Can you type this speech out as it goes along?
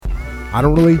I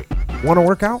don't really want to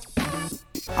work out,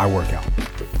 I work out.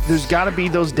 There's got to be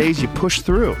those days you push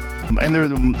through,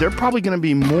 and they're probably going to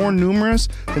be more numerous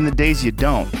than the days you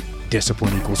don't.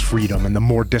 Discipline equals freedom, and the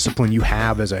more discipline you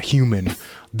have as a human,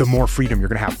 the more freedom you're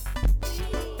going to have.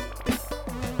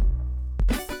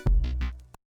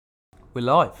 We're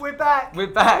live. We're back. We're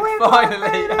back, We're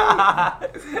finally.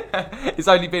 back, It's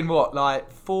only been, what, like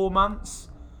 4 months?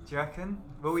 Do you reckon?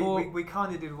 Well, we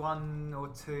kind of did 1 or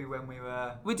 2 when we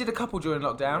were... We did a couple during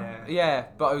lockdown. Yeah,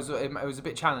 but it was a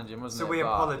bit challenging, wasn't it? So we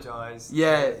apologise.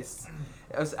 Yeah,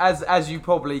 as you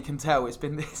probably can tell, it's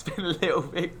been a little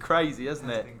bit crazy, hasn't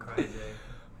it? It's been crazy.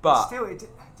 But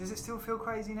does it still feel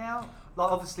crazy now?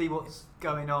 Like, obviously what's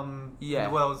going on in the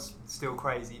world's still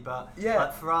crazy, but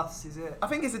like, for us, is it? I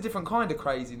think it's a different kind of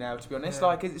crazy now, to be honest. Yeah.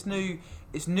 Like, it's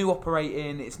new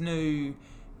operating, it's new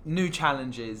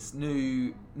challenges,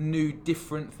 new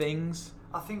different things.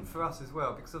 I think for us as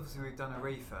well, because obviously we've done a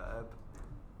refurb.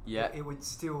 Yeah. It would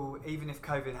still, even if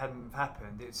COVID hadn't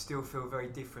happened, it would still feel very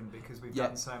different because we've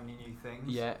done so many new things.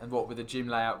 Yeah, and what with the gym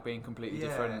layout being completely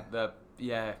different.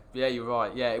 Yeah, you're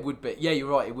right. Yeah, it would be. Yeah, you're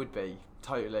right. It would be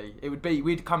totally. It would be.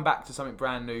 We'd come back to something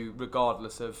brand new,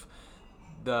 regardless of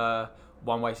the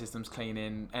one-way systems,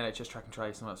 cleaning, NHS track and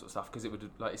trace, and all that sort of stuff. Because it would,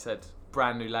 like you said,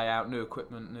 brand new layout, new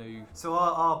equipment, new. So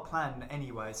our plan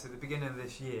anyway. So at the beginning of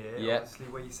this year, obviously,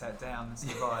 where you sat down and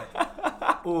said, right,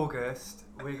 August,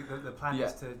 the plan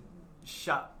is to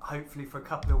shut hopefully for a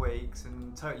couple of weeks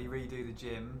and totally redo the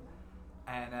gym.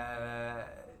 And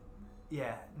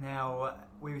now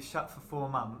we were shut for 4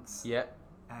 months. Yeah.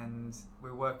 And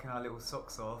we're working our little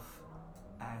socks off.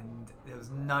 And there was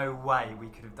no way we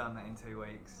could have done that in 2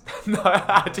 weeks. No,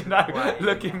 I do know.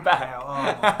 Looking back, Oh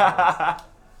my God.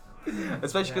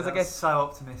 especially because I guess so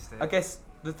optimistic. I guess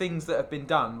the things that have been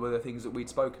done were the things that we'd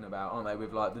spoken about, aren't they?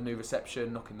 With like the new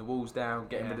reception, knocking the walls down,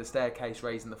 getting rid of the staircase,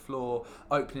 raising the floor,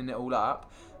 opening it all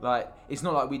up. Like it's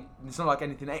not like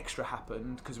anything extra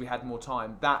happened because we had more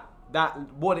time. That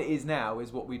what it is now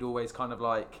is what we'd always kind of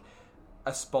like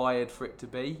aspired for it to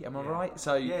be. Am I right?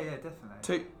 So yeah,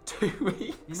 definitely. 2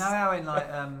 weeks. You know how in like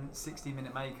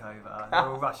 60-minute makeover they're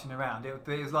all rushing around. It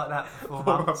was like that for 4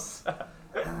 months.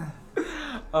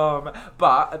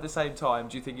 But at the same time,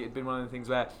 do you think it had been one of the things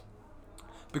where,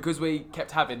 because we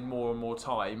kept having more and more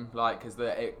time, like because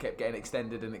it kept getting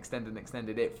extended and extended and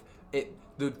extended,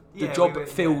 the job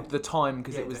filled the time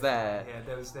because it was there. Yeah,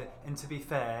 there was and to be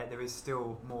fair, there is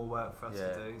still more work for us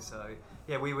to do. So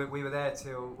yeah, we were there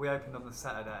till we opened on the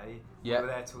Saturday. Yeah. We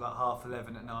were there till like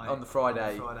 11:30 at night. On the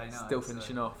Friday night, still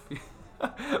finishing off.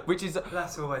 Which is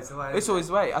that's always the way. It's always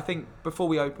the way. I think before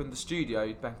we opened the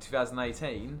studio back in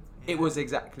 2018, it was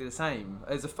exactly the same.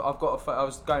 I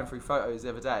was going through photos the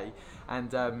other day,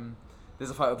 and there's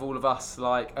a photo of all of us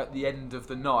like at the end of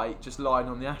the night, just lying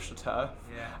on the AstroTurf.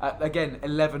 Yeah. Again,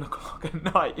 11 o'clock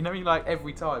at night. You know, like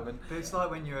every time. But it's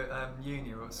like when you're at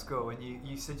uni or at school, and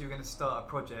you said you were going to start a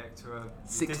project or a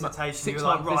dissertation.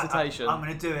 Six-month dissertation. I'm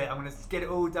going to do it. I'm going to get it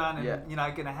all done, and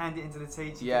going to hand it into the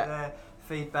teacher. Get their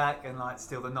feedback, and like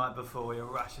still the night before you're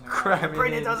rushing around. The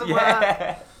printer doesn't work.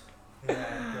 Yeah,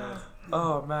 God.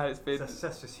 Oh man, it's been. That's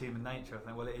just human nature, I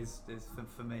think. Well, it is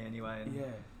for me anyway.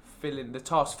 And the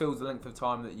task fills the length of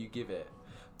time that you give it.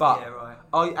 But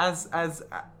as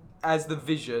the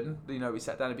vision, you know, we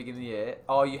sat down at the beginning of the year.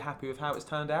 Are you happy with how it's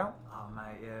turned out? Oh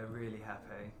mate, yeah, really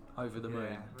happy. Over the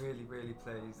moon. Really, really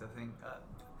pleased. I think,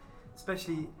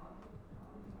 especially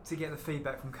to get the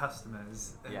feedback from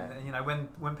customers. And, you know,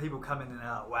 when people come in and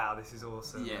out, wow, this is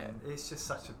awesome. Yeah. And it's just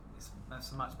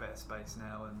it's a much better space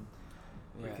now, and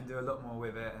we can do a lot more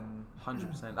with it. And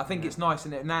 100%. I think it's nice,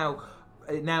 and it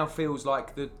now feels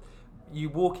like you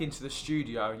walk into the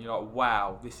studio and you're like,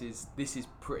 wow, this is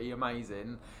pretty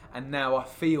amazing. And now I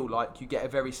feel like you get a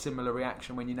very similar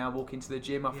reaction when you now walk into the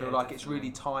gym. I feel like it's really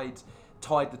tied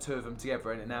the two of them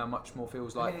together, and it now much more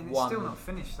feels like and one. It's still not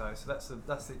finished though, so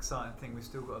that's the exciting thing. We've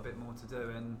still got a bit more to do.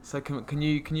 And so can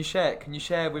you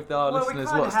share with our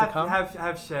listeners what's to come?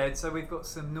 Have shared. So we've got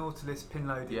some Nautilus pin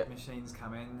loaded machines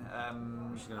coming.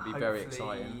 Which is going to be very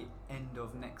exciting. End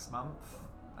of next month.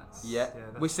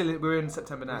 We're in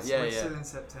September now. We're still in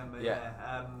September.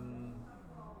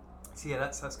 So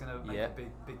that's going to make a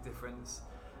big difference.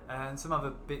 And some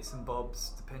other bits and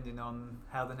bobs depending on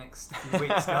how the next few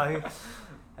weeks go.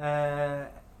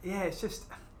 It's just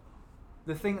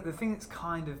the thing that's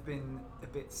kind of been a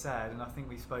bit sad, and I think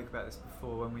we spoke about this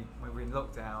before when we were in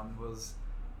lockdown, was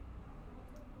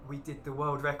we did the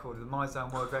world record, the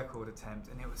MyZone world record attempt,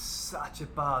 and it was such a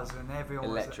buzz, and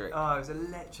everyone was it was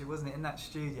electric, wasn't it, in that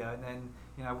studio? And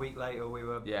then a week later we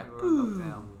were on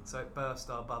lockdown, so it burst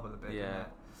our bubble a bit.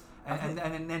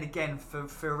 And then again,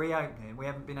 for reopening, we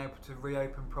haven't been able to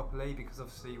reopen properly because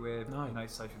obviously we're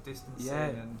social distancing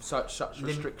and such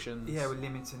restrictions. We're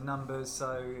limiting numbers,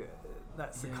 so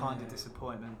that's the kind of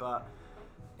disappointment. But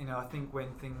I think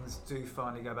when things do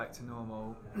finally go back to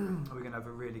normal, we're going to have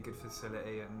a really good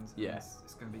facility, and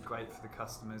it's going to be great for the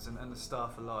customers and the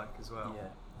staff alike as well.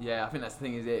 I think that's the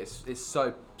thing. It's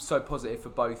so positive for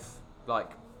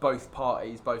both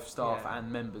parties, both staff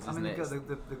and members, isn't it?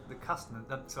 The customer,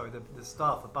 the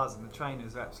staff are buzzing. The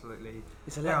trainers are absolutely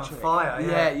they're on fire.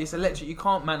 It's electric. You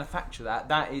can't manufacture that.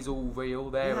 That is all real.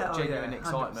 They're genuine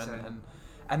excitement,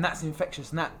 and that's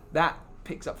infectious, and that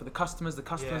picks up for the customers. The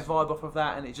customers vibe off of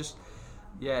that, and it just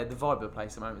the vibe of the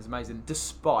place at the moment is amazing,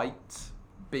 despite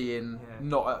being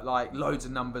not at like loads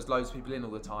of numbers, loads of people in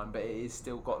all the time, but it is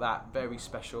still got that very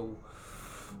special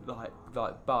like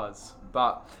buzz.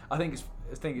 But I think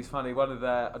it's funny. One of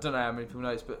the, I don't know how many people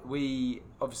know this, but we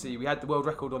had the world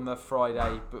record on the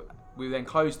Friday, but we then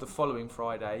closed the following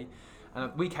Friday,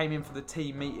 and we came in for the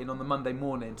team meeting on the Monday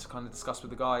morning to kind of discuss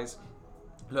with the guys.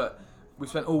 Look, we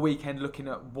spent all weekend looking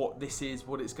at what this is,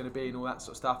 what it's going to be, and all that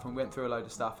sort of stuff, and we went through a load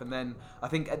of stuff. And then I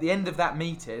think at the end of that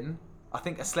meeting, I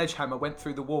think a sledgehammer went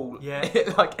through the wall,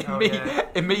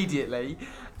 immediately,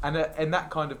 and that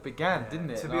kind of began, didn't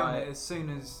it? To be honest, as soon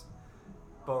as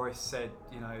Boris said,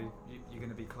 you're going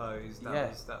to be closed,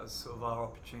 that was sort of our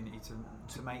opportunity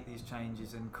to make these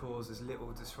changes and cause as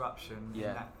little disruption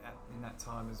in that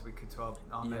time as we could to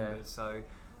our members. So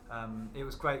it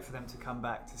was great for them to come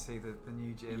back to see the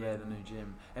new gym. Yeah, the new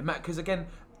gym. And because again,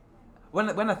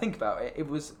 when I think about it, it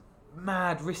was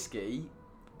mad risky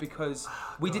because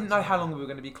we didn't know how long we were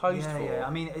going to be closed for. Yeah.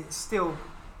 I mean, it's still,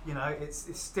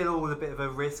 it's still all a bit of a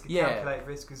risk, a calculated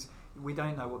risk, because we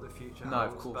don't know what the future holds. No,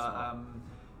 of course not.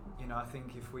 I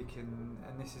think if we can,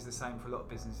 and this is the same for a lot of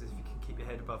businesses, if you can keep your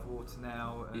head above water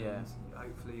now, and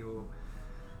hopefully you'll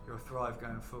thrive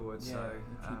going forward. Yeah, so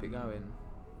keep it going.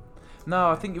 No,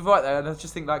 I think you're right there, and I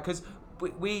just think because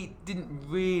we didn't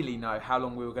really know how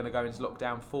long we were going to go into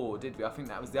lockdown for, did we? I think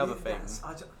that was the other thing.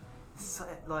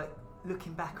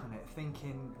 Looking back on it,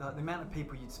 thinking the amount of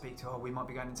people you'd speak to, we might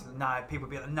be going into people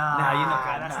would be like, you're not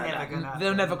going. That's never going to happen.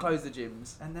 They'll never close the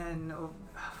gyms. And then,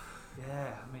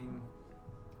 I mean,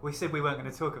 we said we weren't going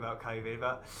to talk about COVID,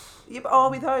 but but are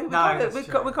we though?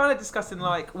 We're kind of discussing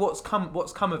what's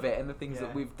come of it and the things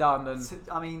that we've done. And so,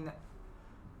 I mean,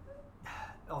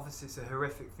 obviously it's a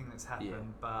horrific thing that's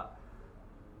happened, but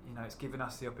it's given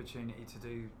us the opportunity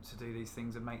to do these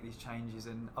things and make these changes,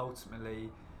 and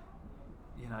ultimately,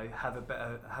 have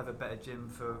a better gym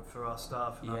for our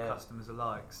staff and our customers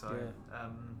alike. So,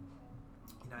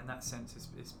 in that sense,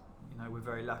 it's we're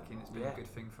very lucky, and it's been a good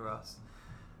thing for us.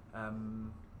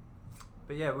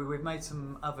 But we've made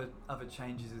some other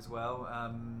changes as well.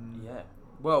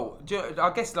 Well,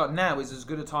 I guess now is as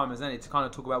good a time as any to kind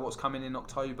of talk about what's coming in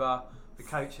October. The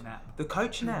coaching app. The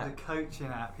coaching app. The coaching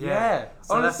app. Yeah.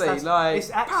 So honestly, it's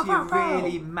actually a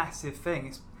really massive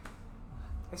thing.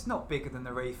 It's not bigger than the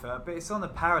refurb, but it's on a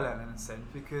parallel in a sense,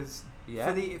 because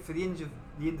for the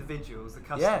individuals, the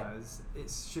customers, it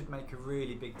should make a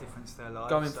really big difference to their lives.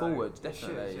 Going forward,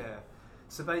 definitely. Should,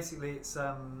 So basically, it's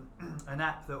an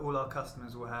app that all our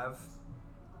customers will have,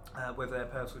 whether they're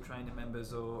personal training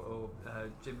members or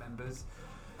gym members,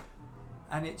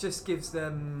 and it just gives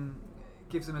them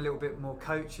a little bit more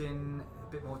coaching,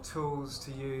 a bit more tools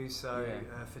to use. So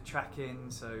for tracking,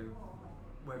 so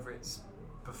whether it's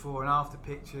before and after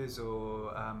pictures,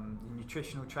 or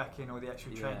nutritional tracking, or the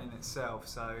actual training itself.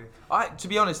 So to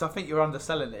be honest, I think you're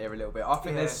underselling it here a little bit. I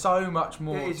think there's so much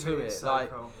more to it. So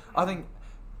cool. I think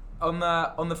on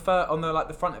the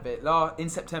front of it, in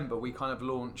September we kind of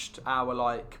launched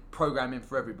our programming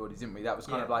for everybody, didn't we? That was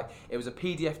kind of it was a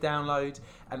PDF download,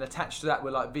 and attached to that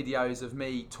were videos of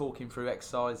me talking through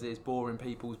exercises, boring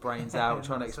people's brains out,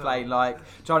 trying to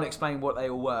explain what they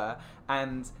all were.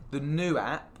 And the new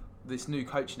app, this new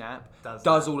coaching app,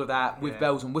 does all of that with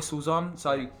bells and whistles on.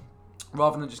 So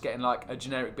rather than just getting a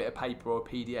generic bit of paper or a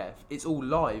PDF, it's all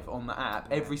live on the app.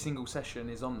 Every single session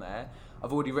is on there.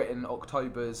 I've already written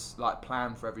October's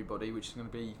plan for everybody, which is going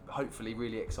to be hopefully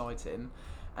really exciting.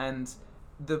 And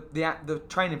the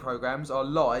training programs are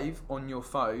live on your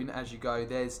phone as you go.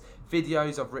 There's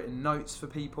videos. I've written notes for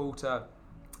people to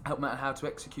help them out how to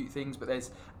execute things, but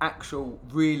there's actual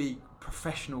really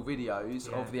professional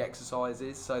videos of the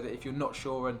exercises, so that if you're not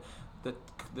sure and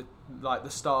the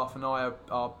staff and I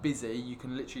are busy, you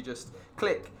can literally just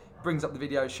click, brings up the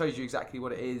video, shows you exactly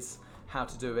what it is, how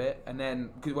to do it, and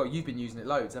then you've been using it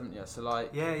loads, haven't you? So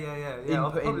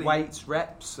input in weights,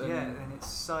 reps, and and it's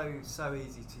so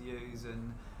easy to use,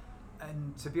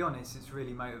 And to be honest, it's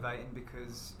really motivating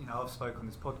because, you know, I've spoken on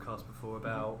this podcast before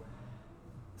about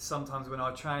sometimes when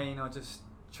I train, I just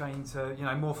train to, you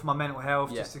know, more for my mental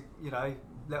health, just to, you know,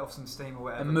 let off some steam or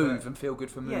whatever. And move and feel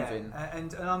good for moving. Yeah,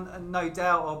 and no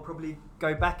doubt I'll probably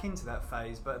go back into that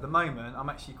phase, but at the moment I'm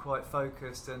actually quite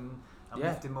focused and I'm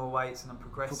lifting more weights and I'm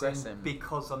progressing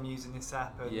because I'm using this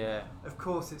app. And of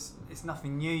course, it's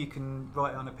nothing new. You can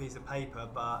write it on a piece of paper,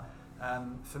 but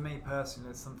for me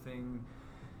personally, it's something.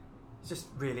 It's just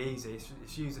really easy.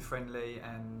 It's user friendly,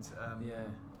 and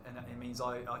it means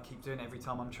I keep doing it every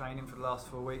time I'm training for the last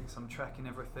 4 weeks. I'm tracking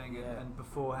everything, and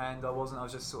beforehand I wasn't. I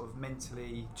was just sort of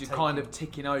mentally just kind of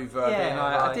ticking over. Being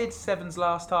like, I did 7s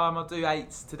last time. I'll do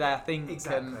 8s today, I think.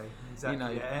 Exactly. You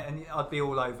know, and I'd be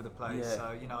all over the place.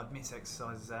 So you know, I'd miss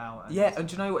exercises out. And and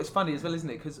do you know what? It's funny as well, isn't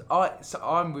it? Because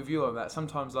I'm with you on that.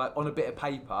 Sometimes, like on a bit of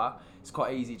paper, it's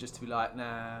quite easy just to be like,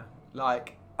 nah,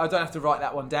 like. I don't have to write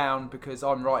that one down because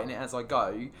I'm writing it as I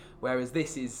go. Whereas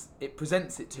it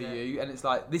presents it to you, and it's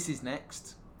like, this is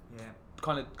next. Yeah.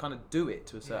 Kind of do it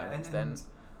to a certain extent. And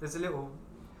there's a little,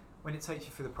 when it takes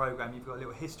you through the program, you've got a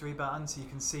little history button, so you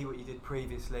can see what you did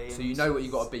previously. So you know what you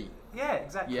got to beat. Yeah,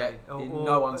 exactly. Yeah. In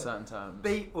no uncertain terms.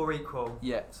 Beat or equal.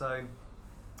 Yeah. So.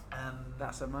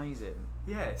 That's amazing.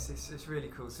 Yes, it's really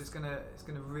cool. So it's gonna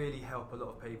really help a lot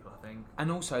of people, I think.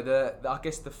 And also I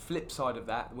guess the flip side of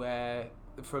that, where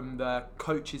from the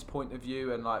coach's point of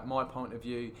view and like my point of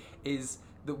view, is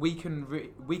that we can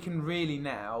really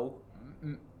now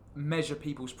measure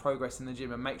people's progress in the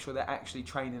gym and make sure they're actually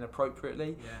training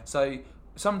appropriately. Yeah. So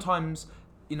sometimes,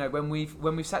 you know, when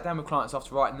we've sat down with clients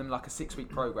after writing them like a 6-week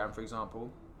program, for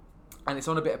example, and it's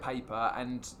on a bit of paper,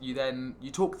 and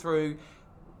you talk through.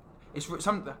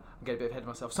 I'm getting a bit ahead of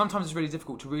myself. Sometimes it's really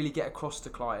difficult to really get across to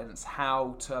clients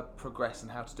how to progress and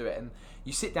how to do it. And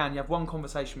you sit down, you have one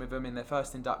conversation with them in their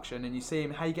first induction, and you see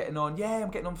them, how you getting on? Yeah,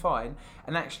 I'm getting on fine.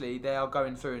 And actually, they are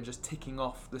going through and just ticking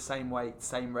off the same weight,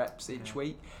 same reps each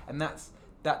week. And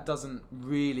that doesn't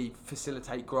really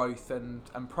facilitate growth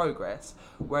and progress.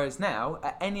 Whereas now,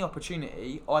 at any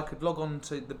opportunity, I could log on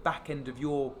to the back end of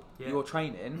your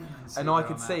training, and I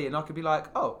could see, and I could be like,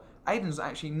 oh, Aidan's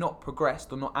actually not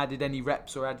progressed or not added any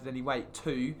reps or added any weight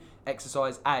to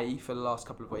exercise A for the last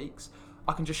couple of weeks.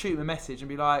 I can just shoot him a message and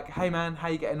be like, hey man, how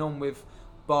you getting on with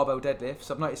barbell deadlifts?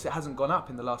 I've noticed it hasn't gone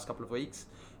up in the last couple of weeks.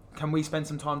 Can we spend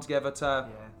some time together to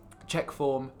check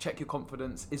form, check your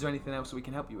confidence? Is there anything else that we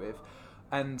can help you with?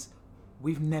 And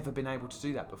we've never been able to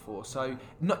do that before. So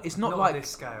it's not like on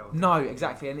this scale. No,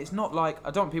 exactly. And it's not like,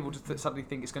 I don't want people to suddenly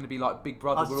think it's going to be like Big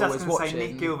Brother. We're always watching. Say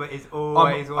Nick Gilbert is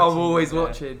always watching. I'm always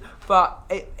watching. But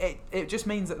it just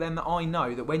means that then I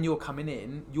know that when you're coming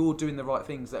in, you're doing the right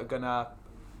things that are going to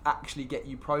actually get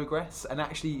you progress. And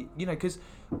actually, you know, because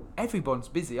everyone's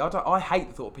busy. I hate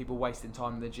the thought of people wasting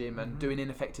time in the gym and doing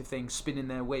ineffective things, spinning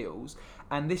their wheels.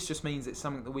 And this just means it's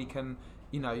something that we can,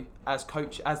 you know, as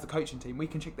the coaching team, we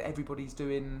can check that everybody's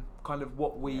doing kind of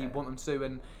what we want them to do,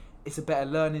 and it's a better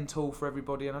learning tool for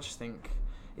everybody. And I just think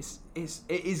it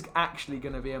is actually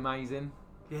going to be amazing.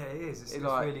 Yeah, it is. It's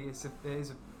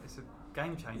a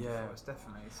game changer for us,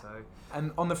 definitely. So,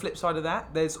 and on the flip side of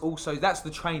that, there's also, that's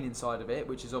the training side of it,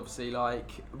 which is obviously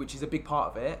which is a big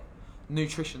part of it.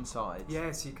 Nutrition side.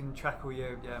 Yeah, so you can track all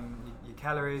your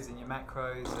calories and your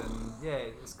macros,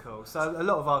 and it's cool. So a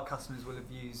lot of our customers will have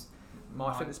used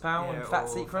MyFitnessPal and Fat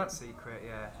Secret. Fat Secret,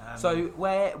 so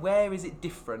where is it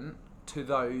different to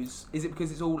those? Is it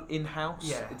because it's all in-house?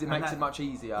 Yeah. It makes it much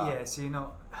easier. Yeah, so you're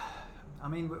not. I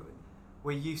mean,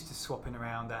 we're used to swapping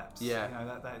around apps. Yeah. You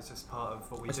know, that is just part of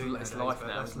what we do. It's life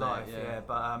now. That's life. Yeah.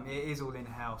 But it is all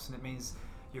in-house, and it means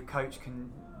your coach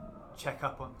can check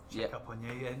up on you.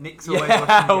 Yeah, Nick's always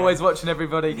watching. Always watching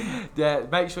everybody. Yeah,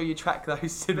 make sure you track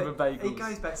those cinnamon bagels. It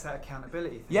goes back to that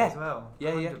accountability thing as well.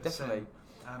 100%. Yeah, definitely.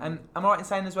 And am I right in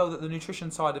saying as well that the nutrition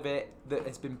side of it that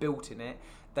has been built in it,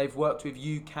 they've worked with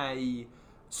UK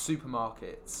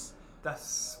supermarkets?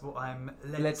 That's what I'm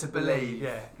led to believe.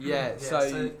 Yeah.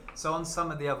 So on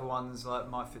some of the other ones,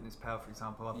 like MyFitnessPal, for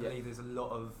example, I believe there's a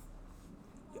lot of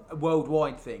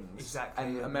worldwide things, exactly,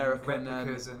 and American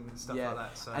replicas and stuff like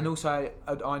that. So. And also,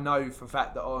 I know for a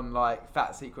fact that on like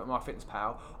Fat Secret and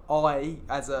MyFitnessPal,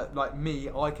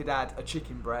 I could add a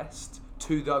chicken breast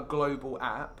to the global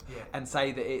app and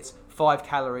say that it's 5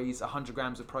 calories, 100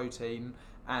 grams of protein,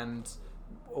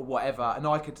 or whatever, and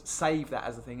I could save that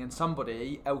as a thing, and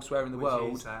somebody elsewhere in the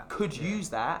world could use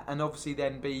that, and obviously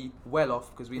then be well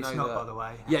off, because it's know not, that. By the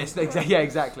way. Yeah,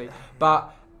 exactly.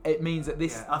 But it means that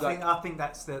this. Yeah, I think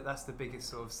that's the biggest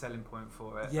sort of selling point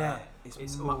for it. Yeah,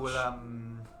 it's all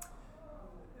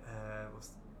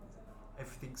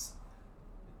everything's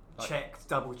checked,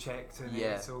 double checked, and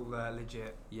it's all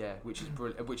legit. Yeah, which is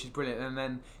brilliant. And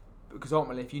then, because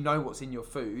ultimately, if you know what's in your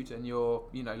food and you're,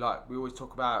 like we always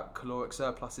talk about caloric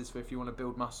surpluses for if you want to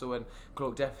build muscle and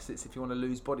caloric deficits if you want to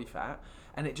lose body fat,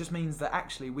 and it just means that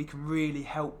actually we can really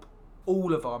help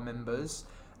all of our members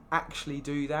actually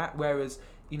do that. Whereas,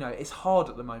 it's hard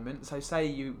at the moment. So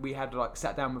say we had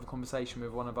sat down with a conversation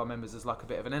with one of our members as like a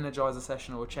bit of an energizer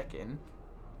session or a check-in,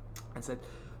 and said,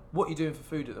 what you're doing for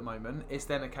food at the moment, it's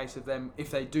then a case of them, if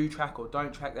they do track or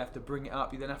don't track, they have to bring it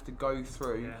up, you then have to go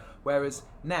through. Yeah. Whereas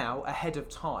now, ahead of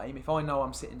time, if I know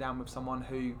I'm sitting down with someone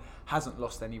who hasn't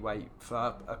lost any weight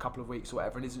for a couple of weeks or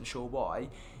whatever and isn't sure why,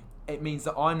 it means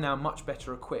that I'm now much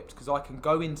better equipped because I can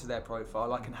go into their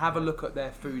profile, I can have a look at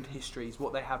their food histories,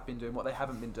 what they have been doing, what they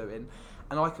haven't been doing,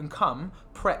 and I can come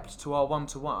prepped to our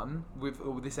one-to-one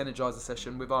with this Energizer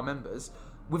session with our members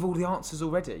with all the answers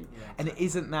already. Yeah, and it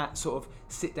isn't that sort of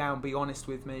sit down, be honest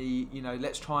with me,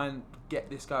 let's try and get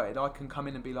this going. I can come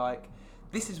in and be like,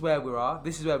 this is where we are,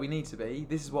 this is where we need to be,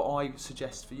 this is what I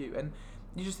suggest for you. And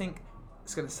you just think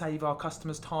it's going to save our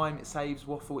customers time, it saves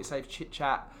waffle, it saves chit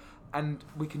chat, and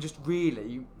we can just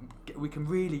really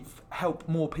help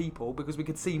more people because we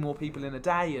could see more people in a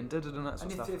day and that sort of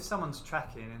stuff. And if someone's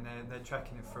tracking and they're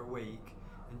tracking it for a week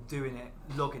and doing it,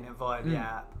 logging it via the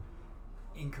app,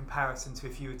 in comparison to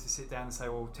if you were to sit down and say,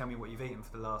 well, tell me what you've eaten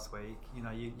for the last week,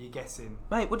 you're guessing.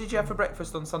 Mate, what did you have for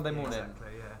breakfast on Sunday morning?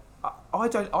 Exactly, yeah.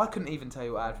 I couldn't even tell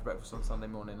you what I had for breakfast on Sunday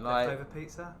morning. Leftover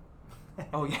pizza?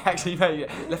 Oh yeah, actually, mate,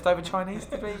 leftover Chinese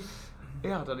to be.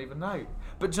 Yeah, I don't even know.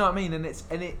 But do you know what I mean? And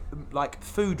it like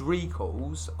food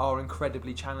recalls are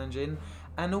incredibly challenging,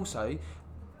 and also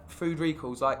food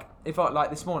recalls. Like if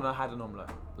this morning I had an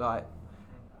omelette,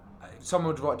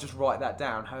 someone would just write that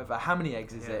down. However, how many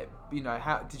eggs is it?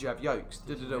 How did you have yolks?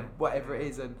 Whatever it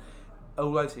is, and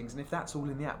all those things. And if that's all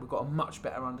in the app, we've got a much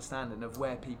better understanding of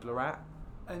where people are at.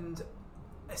 And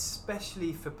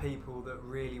especially for people that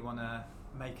really want to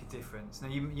make a difference. Now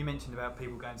you mentioned about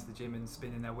people going to the gym and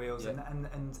spinning their wheels, and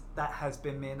that has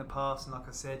been me in the past. And like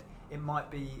I said, it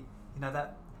might be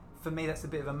that for me that's a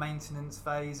bit of a maintenance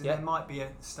phase, and there might be a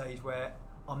stage where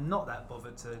I'm not that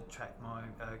bothered to track my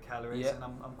calories, and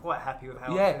I'm quite happy with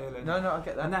how I feel. And, no, I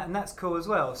get that. And that's cool as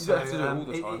well. You don't have to do it all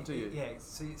the time, do you? Yeah,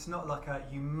 so it's not like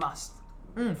you must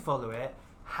follow it.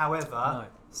 However,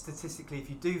 statistically, if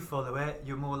you do follow it,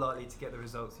 you're more likely to get the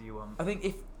results that you want. I think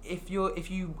if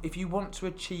you want to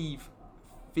achieve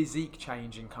physique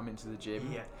change and come into the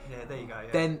gym, there you go.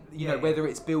 Yeah. Then whether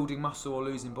it's building muscle or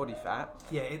losing body fat.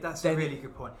 Yeah, that's a really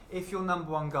good point. If your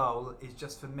number one goal is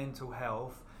just for mental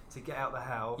health, to get out the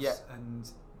house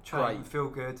and train and feel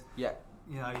good, you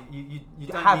don't need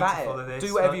to follow this.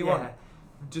 Do whatever you want.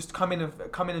 Just come in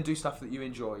and do stuff that you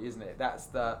enjoy, isn't it? That's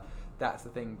the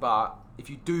thing. But if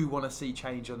you do want to see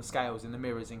change on the scales, in the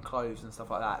mirrors, in clothes and stuff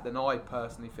like that, then I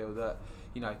personally feel that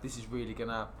this is really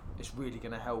gonna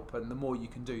help, and the more you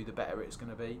can do, the better it's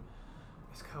gonna be.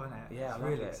 It's cool, isn't it? Yeah, it's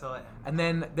really exciting. And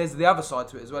then there's the other side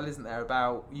to it as well, isn't there?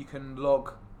 About you can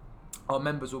log. Our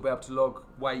members will be able to log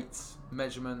weights,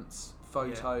 measurements,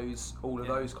 photos, all of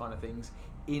those kind of things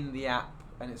in the app,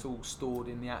 and it's all stored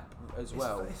in the app as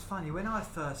well. It's funny, when I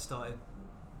first started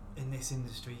in this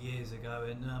industry years ago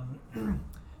and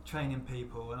training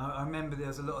people, and I remember there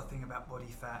was a lot of thing about body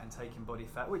fat and taking body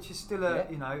fat, which is still a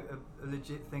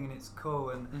legit thing, and it's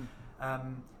cool. And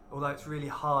although it's really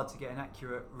hard to get an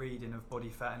accurate reading of body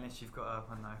fat unless you've got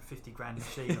a 50 grand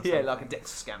machine or something. Like a DEXA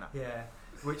scanner. Yeah.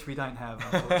 Which we don't have,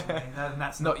 unfortunately, and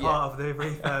that's not part of the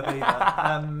refurb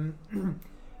either.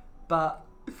 But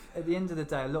at the end of the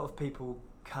day, a lot of people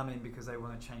come in because they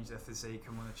want to change their physique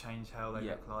and want to change how they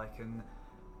look like and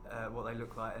what they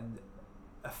look like. And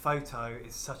a photo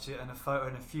is and a photo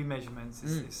and a few measurements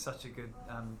is such a good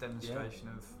demonstration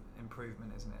of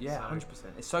improvement, isn't it? Yeah, 100%.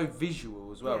 It's so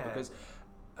visual as well because,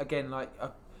 again,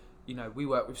 we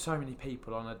work with so many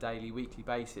people on a daily, weekly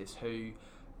basis who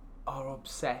are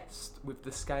obsessed with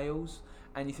the scales,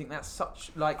 and you think that's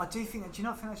such I do think. Do you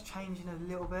not think that's changing a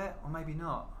little bit, or maybe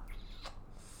not?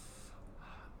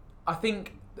 I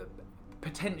think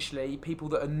potentially people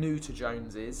that are new to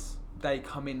Joneses, they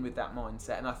come in with that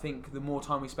mindset, and I think the more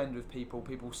time we spend with people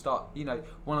start.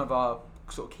 One of our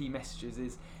sort of key messages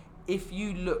is, if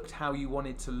you looked how you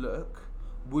wanted to look,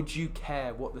 would you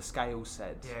care what the scale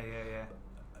said? Yeah.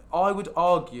 I would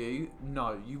argue,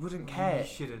 no, you wouldn't care. You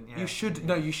shouldn't, yeah. You shouldn't.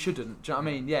 Do you know what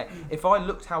I mean? Yeah. If I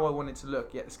looked how I wanted to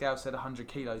look, the scale said 100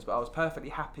 kilos, but I was perfectly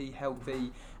happy,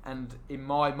 healthy, and in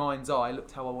my mind's eye,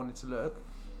 looked how I wanted to look,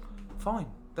 fine.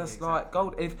 That's like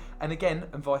gold. And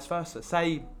vice versa.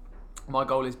 Say my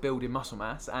goal is building muscle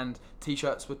mass, and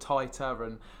t-shirts were tighter,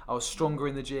 and I was stronger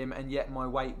in the gym, and yet my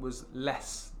weight was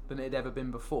less than it had ever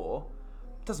been before,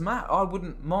 it doesn't matter. I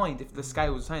wouldn't mind if the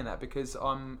scales were saying that, because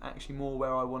I'm actually more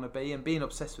where I want to be, and being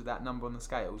obsessed with that number on the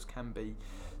scales can be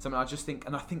something I just think,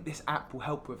 and I think this app will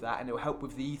help with that, and it will help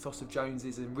with the ethos of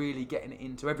Joneses and really getting it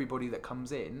into everybody that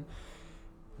comes in,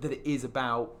 that it is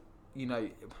about, you know,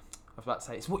 I was about to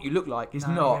say, it's what you look like. It's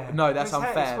not. Yeah. No, that's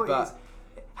unfair. But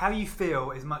how you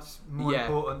feel is much more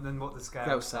important than what the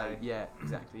scales say. Yeah,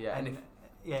 exactly. Yeah,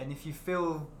 and if you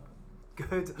feel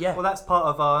good, yeah. Well, that's part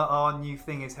of our new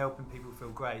thing, is helping people feel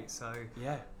great. So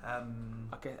yeah,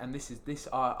 okay. And this.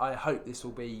 I hope this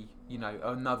will be, you know,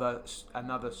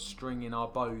 another string in our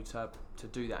bow to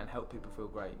do that and help people feel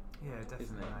great. Yeah, definitely.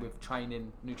 Isn't it? With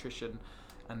training, nutrition,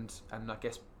 and I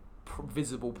guess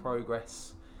visible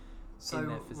progress.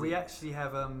 So we actually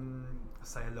have I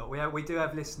say a lot. We do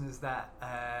have listeners that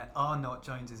are not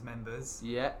Joneses members.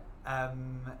 Yeah.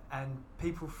 And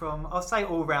people from, I'll say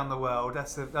all around the world.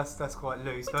 That's quite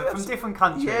loose, but from different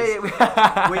countries.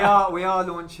 Yeah. we are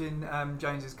launching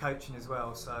Joneses coaching as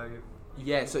well. So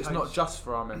yeah, so it's not just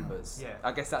for our members. Yeah.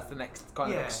 I guess that's the next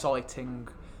kind of exciting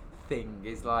thing.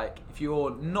 Is like, if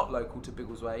you're not local to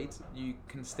Biggleswade, you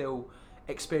can still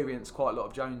experience quite a lot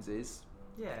of Joneses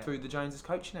through the Joneses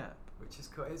coaching app, which is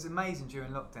cool. It's amazing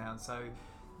during lockdown. So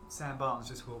Sam Barton's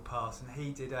just walked past, and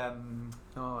he did an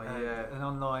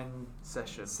online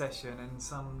session, and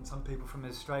some people from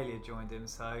Australia joined him.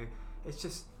 So it's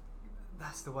just,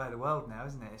 that's the way of the world now,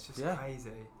 isn't it? It's just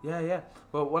crazy. Yeah.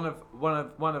 Well,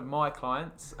 one of my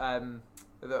clients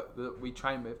that we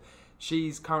train with,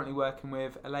 she's currently working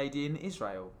with a lady in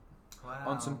Israel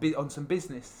on some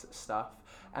business stuff,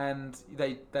 and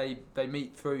they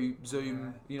meet through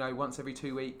Zoom, you know, once every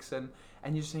 2 weeks, and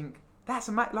you just think, that's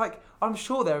like, I'm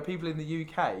sure there are people in the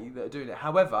UK that are doing it.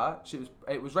 However,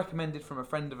 it was recommended from a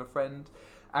friend of a friend,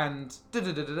 and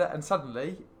and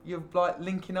suddenly you're like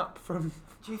linking up from.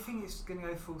 Do you think it's going to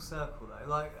go full circle though?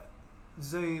 Like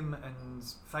Zoom and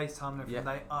FaceTime and everything,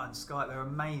 and Skype, they're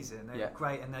amazing. They're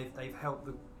great, and they've helped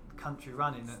the country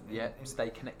running.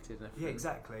 Stay connected. And everything. Yeah,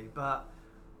 exactly. But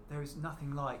there is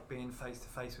nothing like being face to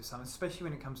face with someone, especially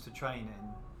when it comes to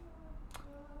training.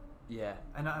 Yeah,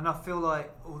 and I feel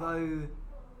like, although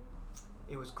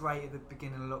it was great at the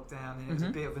beginning of lockdown, and it was a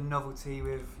bit of a novelty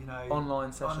with, you know,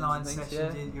 online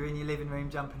sessions, you're in your living room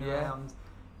jumping around,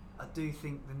 I do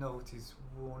think the novelty's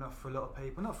worn off for a lot of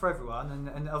people, not for everyone,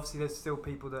 and obviously there's still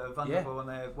people that are vulnerable and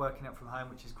they're working out from home,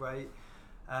 which is great,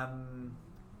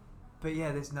 but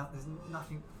yeah, there's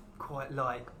nothing quite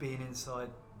like being inside.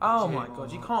 Oh my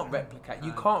god, you can't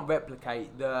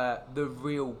replicate the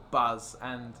real buzz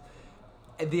and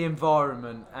the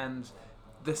environment and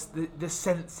the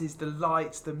senses, the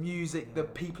lights, the music, the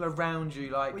people around you.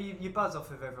 Like, well, you buzz off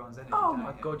of everyone's energy. Oh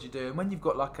my god, you do. And when you've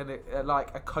got like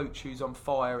a coach who's on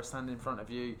fire standing in front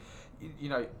of you, you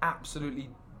know, absolutely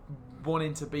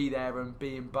wanting to be there and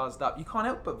being buzzed up, you can't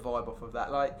help but vibe off of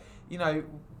that. Like, you know,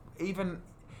 even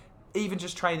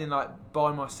just training like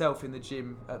by myself in the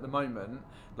gym at the moment,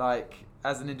 like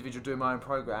as an individual doing my own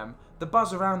program, the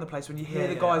buzz around the place when you hear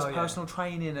the guys' personal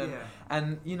training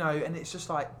and you know, and it's just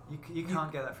like you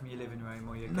can't get that from your living room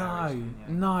or your garage.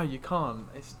 No, you can't.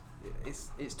 It's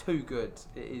too good.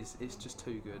 It's just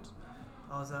too good.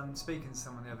 I was speaking to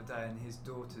someone the other day, and his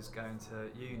daughter's going to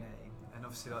uni, and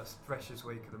obviously that's Freshers'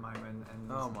 Week at the moment.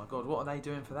 And oh my god, what are they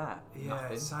doing for that? Yeah,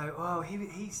 nothing. So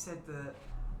he said that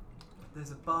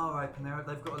there's a bar open there.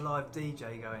 They've got a live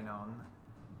DJ going on.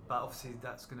 But obviously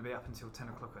that's going to be up until 10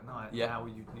 o'clock at night. Yeah. Now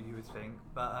you would think.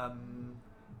 But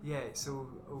it's all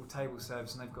table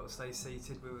service, and they've got to stay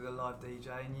seated with a live DJ.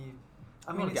 And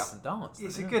I mean, get up and dance.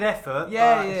 It's a good effort.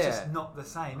 Yeah, but it's just not the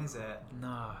same, is it?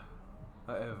 No.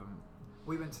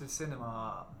 We went to the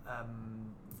cinema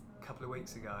a couple of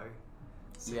weeks ago.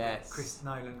 Yes. Chris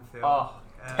Nolan film. Oh,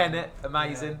 Tenet,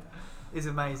 amazing. Yeah. It's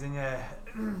amazing, yeah.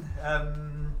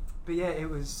 But yeah, it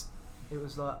was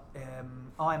like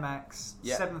IMAX,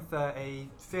 7:30.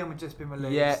 Film had just been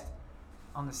released. Yeah.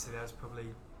 Honestly, there was probably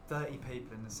 30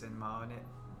 people in the cinema, and it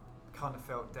kind of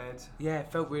felt dead. Yeah,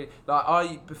 it felt really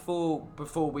like before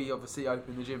we obviously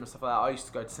opened the gym and stuff like that. I used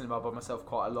to go to cinema by myself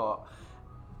quite a lot.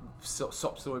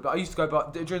 Sob story, but I used to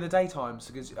go during the daytimes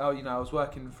because I was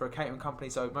working for a catering company,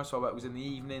 so most of my work was in the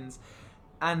evenings.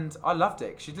 And I loved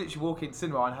it. You'd literally walk into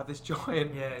cinema and have this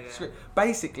giant screen,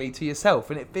 basically to yourself,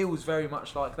 and it feels very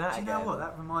much like that. Do you know what?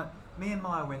 That me and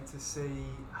Maya went to see.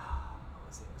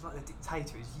 It was like The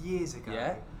Dictator. It was years ago.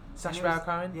 Yeah. Sacha Baron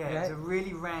Cohen. Yeah, it was a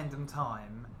really random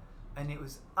time, and it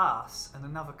was us and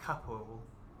another couple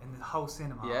in the whole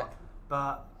cinema. Yeah.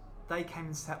 But they came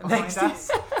and sat behind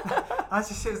us.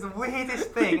 It was the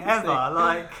weirdest thing ever.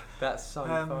 Like, that's so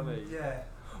funny. Yeah.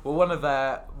 Well, one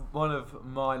of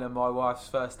mine and my wife's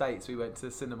first dates, we went to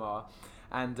the cinema,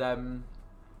 and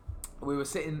we were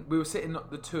sitting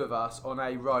the two of us on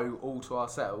a row all to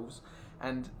ourselves.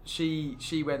 And she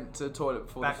went to the toilet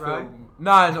before back the row? film.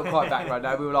 No, not quite back row.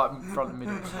 No, we were like front and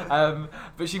middle.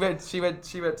 But she went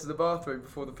to the bathroom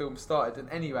before the film started. And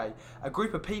anyway, a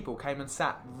group of people came and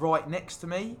sat right next to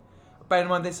me. Bear in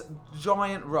mind this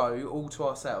giant row all to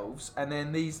ourselves, and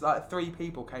then these like 3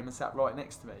 people came and sat right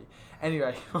next to me.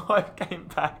 Anyway, my wife came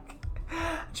back.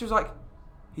 She was like,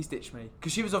 he's ditched me,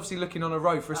 because she was obviously looking on a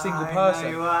row for a single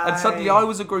person, and suddenly I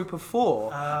was a group of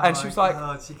 4, and she was like,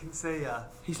 God, she can see ya.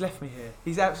 He's left me here.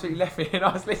 He's absolutely left me here. And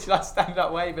I was literally like standing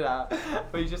up waving at her.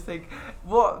 But you just think,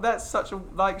 what? That's such a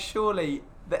like. Surely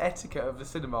the etiquette of the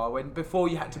cinema, when before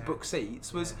you had to book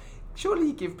seats, was surely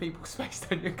you give people space,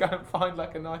 don't you? Go and find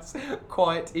like a nice,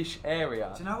 quiet-ish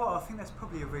area. Do you know what? I think that's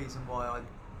probably a reason why I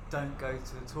don't go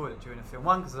to the toilet during a film.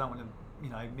 One, because I don't want to,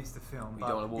 miss the film. You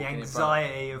don't want to walk the in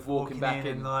anxiety of walking back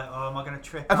in and like, oh, am I going to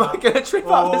trip Am up? I going to trip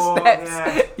up the steps?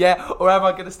 Yeah. Yeah. Or am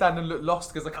I going to stand and look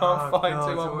lost because I can't find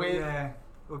God, who I'm with? Yeah.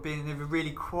 Or being in a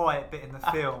really quiet bit in the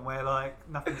film where like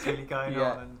nothing's really going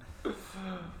on. And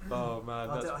Oh man,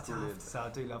 I that's have brilliant. to say, I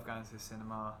do love going to the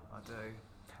cinema. I do.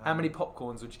 How many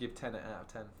popcorns would you give Tenet out of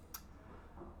 10?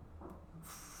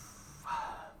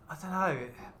 I don't know.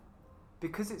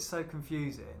 Because it's so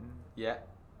confusing. Yeah.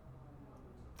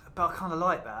 But I kind of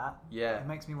like that. Yeah. It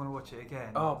makes me want to watch it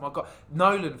again. Oh my god,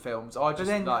 Nolan films. I But just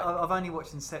then like, I've only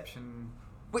watched Inception.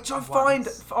 which I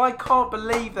once. I can't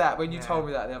believe that when you Yeah. told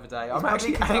me that the other day. It's I'm probably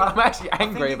actually 'cause I'm actually I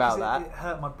think angry it's about 'cause that. It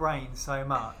hurt my brain so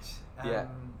much. Yeah.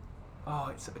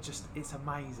 Oh, it's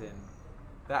amazing.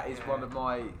 That is Yeah. one of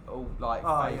my Oh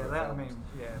favourite yeah, that, I films. mean,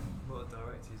 yeah, what a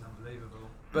director is unbelievable.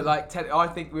 But like Tenet, I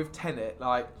think with Tenet,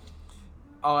 like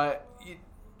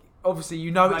obviously you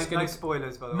know it's going no to.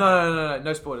 spoilers, by the way.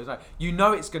 No spoilers. No, you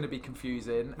know it's going to be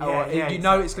confusing, or Yeah, you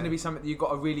know it's exactly. going to be something that you've got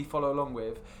to really follow along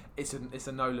with. It's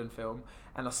a Nolan film,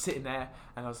 and I was sitting there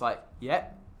and I was like, yeah,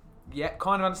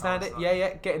 kind of understand it,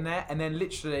 Awesome. getting there, and then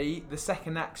literally the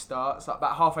second act starts like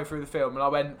about halfway through the film, and I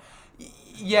went,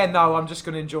 yeah, no, I'm just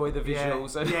going to enjoy the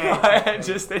visuals and exactly.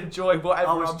 just enjoy whatever.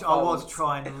 I was unfolds.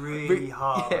 trying really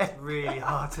hard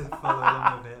to follow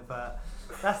along with it, but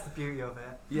that's the beauty of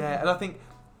it. Yeah, and I think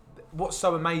what's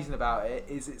so amazing about it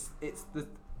is it's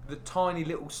the tiny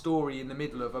little story in the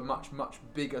middle of a much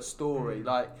bigger story.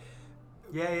 Like,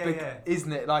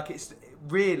 isn't it? Like, it's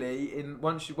really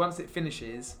once it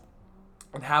finishes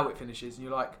and how it finishes, and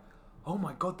you're like, oh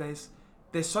my god, there's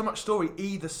so much story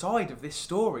either side of this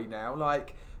story now,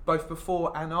 like both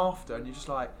before and after, and you're just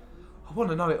like, I want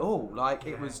to know it all. Like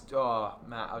it was,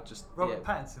 Matt, I just Robert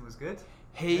Pattinson was good.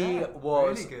 He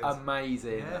was really good.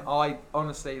 amazing. Yeah. I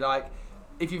honestly like.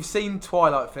 If you've seen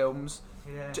Twilight films,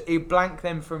 you blank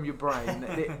them from your brain.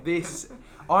 It's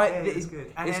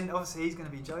good. And then obviously he's going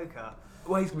to be Joker.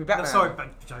 Well, he's going to be Batman.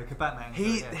 Joker, Batman.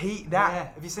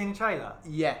 Have you seen the trailer?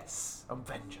 Yes, I'm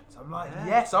vengeance. I'm like, Yeah.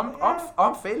 yes,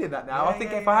 I'm feeling that now. I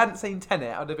think if I hadn't seen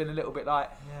Tenet, I'd have been a little bit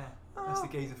like, that's the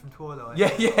geezer from Twilight.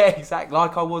 yeah, exactly,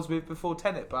 like I was with before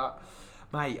Tenet. But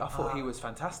mate, I thought he was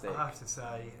fantastic. I have to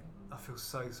say, I feel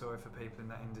so sorry for people in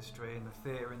that industry, in the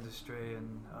theatre industry,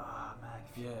 and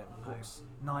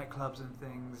nightclubs and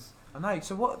things. I know.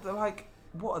 So what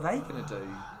are they going to do?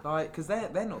 Like, because they're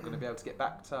not going to be able to get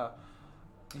back to,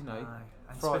 And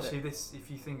Friday. especially this,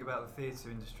 if you think about the theatre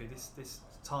industry, this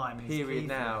time is Period key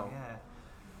now. thing,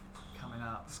 coming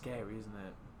up. Scary, isn't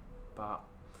it? But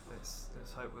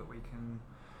Let's hope that we can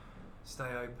stay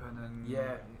open and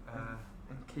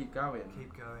and keep going.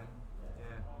 Keep going.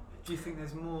 Yeah. Do you think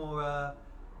there's more?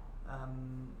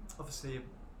 Obviously,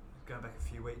 going back a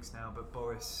few weeks now, but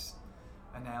Boris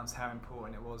announced how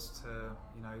important it was to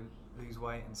lose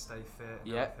weight and stay fit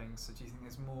and everything. So do you think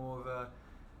there's more of a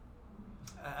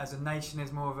as a nation,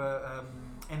 there's more of a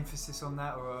emphasis on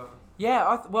that, or?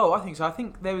 I think so. I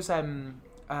think there was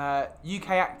UK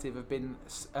Active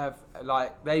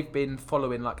they've been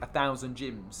following 1,000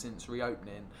 gyms since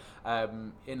reopening,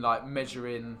 in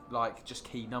measuring just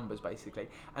key numbers basically.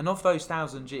 And of those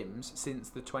 1,000 gyms since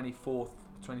the 25th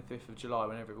of July,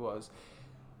 whenever it was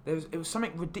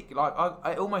something ridiculous.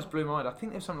 It almost blew my mind. I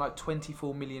think there was something like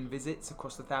 24 million visits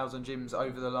across the 1,000 gyms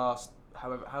over the last.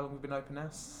 However, how long we've been open now?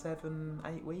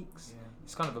 7-8 weeks. Yeah.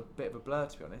 It's kind of a bit of a blur,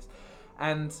 to be honest.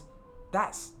 And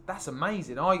that's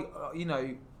amazing. I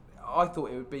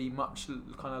thought it would be much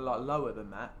kind of lower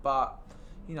than that, but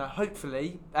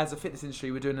hopefully, as a fitness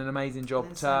industry, we're doing an amazing job.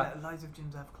 Loads of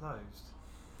gyms have closed.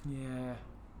 Yeah,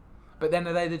 but then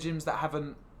are they the gyms that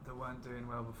weren't doing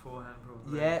well beforehand,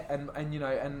 probably? Yeah, and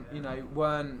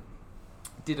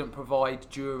didn't provide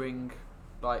during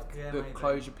like the maybe.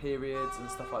 closure periods and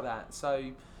stuff like that.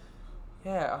 So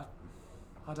yeah,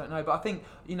 I don't know, but I think,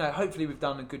 you know, hopefully we've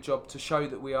done a good job to show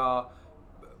that we are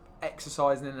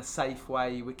exercising in a safe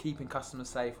way. We're keeping customers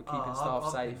safe. We're keeping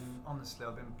staff safe. Honestly,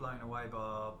 I've been blown away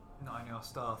by not only our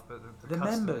staff but the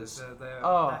members. customers. They're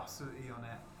absolutely on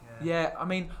it. Yeah, I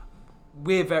mean,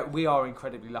 we are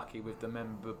incredibly lucky with the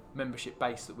membership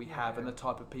base that we have and the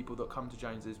type of people that come to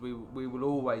Jones's. We will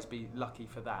always be lucky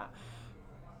for that.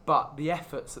 But the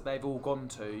efforts that they've all gone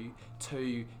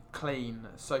to clean,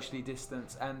 socially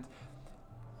distance, and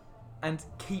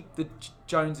keep the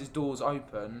Jones's doors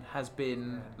open has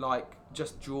been like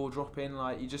just jaw dropping.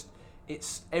 Like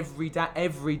it's every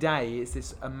day it's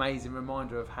this amazing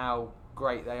reminder of how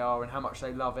great they are and how much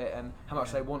they love it and how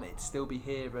much they want it to still be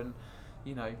here. And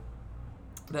you know,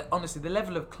 that honestly the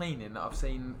level of cleaning that I've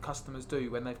seen customers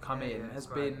do when they've come in has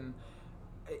been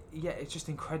it's just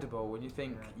incredible. When you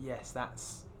think yes,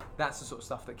 that's the sort of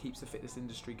stuff that keeps the fitness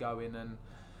industry going. And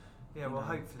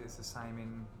hopefully it's the same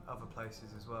in other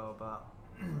places as well, but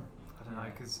I don't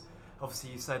know, because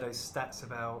obviously you say those stats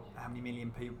about how many million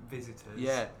people visitors. You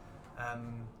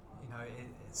know,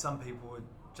 some people would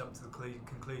jump to the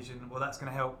conclusion, well, that's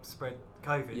going to help spread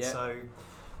COVID. Yeah. So,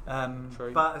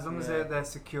 True. but as long as they're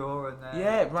secure and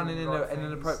they're running in right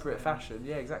an appropriate fashion.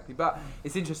 Yeah, exactly. But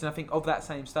it's interesting. I think of that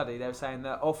same study, they were saying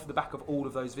that off the back of all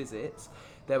of those visits,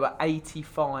 there were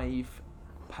 85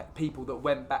 people that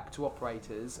went back to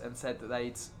operators and said that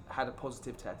they'd had a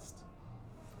positive test.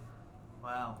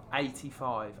 Wow.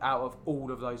 85 out of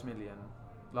all of those million,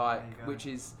 like, which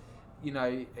is, you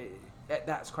know,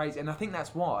 that's crazy. And I think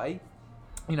that's why,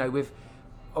 you know,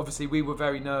 obviously we were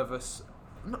very nervous,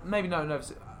 maybe not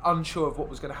nervous, unsure of what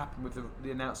was going to happen with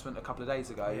the announcement a couple of days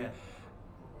ago. Yeah.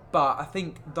 But I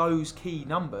think those key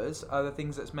numbers are the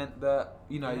things that's meant that,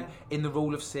 you know, in the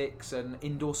rule of 6 and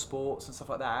indoor sports and stuff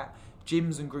like that,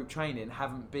 gyms and group training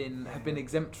have been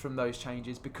exempt from those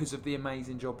changes because of the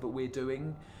amazing job that we're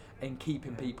doing in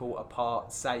keeping people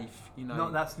apart, safe. You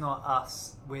know, that's not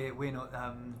us. We're not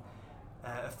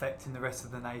affecting the rest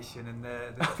of the nation and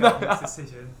the government's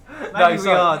decision. Maybe we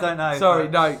are. I don't know. Sorry,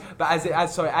 no. But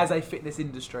as a fitness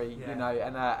industry, you know,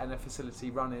 and a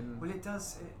facility running. Well, it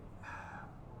does.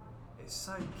 It's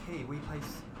so key. We play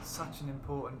such an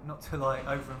important, not to like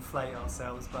overinflate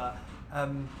ourselves, but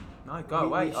no, go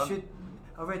away.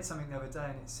 I read something the other day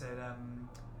and it said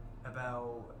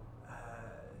about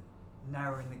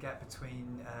narrowing the gap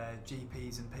between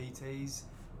GPs and PTs,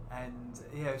 and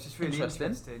it was just really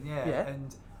interesting. Yeah.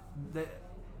 And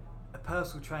a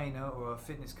personal trainer or a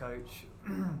fitness coach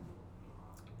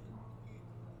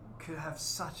could have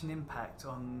such an impact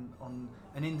on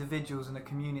an individual's and a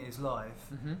community's life.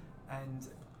 Mm-hmm. And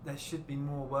there should be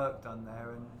more work done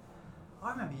there. And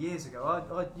I remember years ago,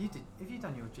 have you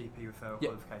done your GP referral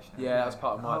qualification? Yeah, that was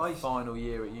part of my final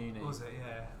year at uni. Was it?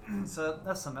 Yeah. So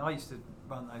that's something I used to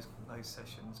run those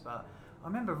sessions, but I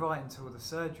remember writing to all the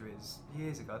surgeries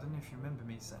years ago. I don't know if you remember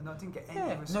me saying, I didn't get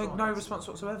any response. No response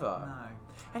whatsoever. No.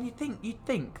 And you'd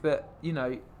think that, you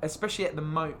know, especially at the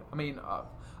moment, I mean, I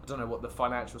don't know what the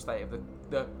financial state of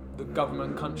the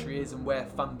government country is and where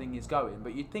funding is going,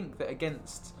 but you'd think that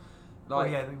against...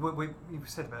 we've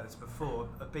said about this before.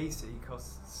 Obesity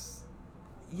costs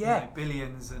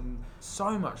billions and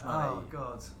so much money. Oh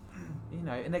God! You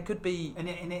know, and there could be and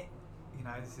it. You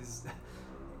know, it's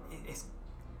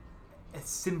a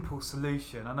simple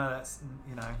solution. I know that's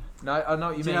No, I know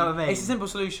what you mean. You know what I mean? It's a simple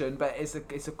solution, but it's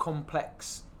a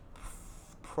complex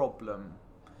problem.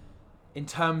 In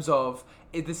terms of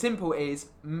the simple is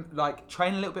like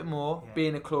train a little bit more, be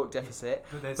in a caloric deficit,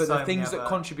 but the things that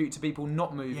contribute to people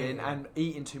not moving and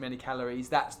eating too many calories,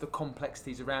 that's the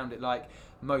complexities around it, like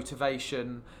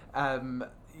motivation,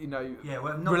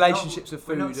 relationships with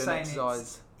food and exercise.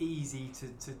 It's easy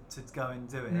to go and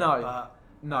do it.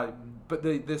 But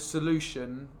the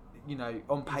solution, you know,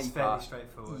 on paper, it's fairly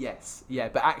straightforward. Yes, yeah,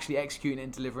 but actually executing it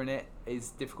and delivering it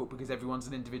is difficult because everyone's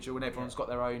an individual and everyone's got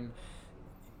their own.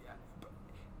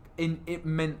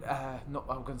 Not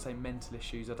I'm going to say mental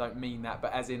issues. I don't mean that,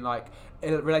 but as in like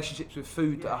relationships with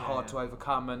food that are hard to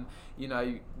overcome, and you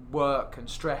know, work and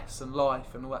stress and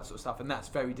life and all that sort of stuff, and that's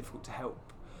very difficult to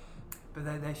help. But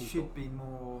there should be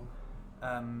more.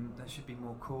 There should be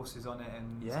more courses on it,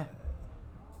 and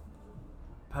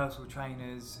personal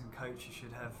trainers and coaches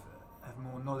should have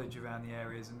more knowledge around the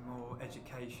areas and more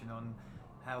education on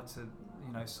how to,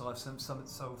 you know, solve some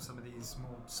of these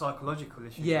more psychological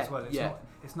issues as well.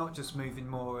 It's not just moving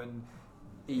more and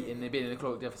eating and being in a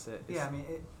caloric deficit. I mean,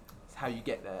 it's how you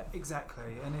get there.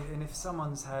 Exactly. And if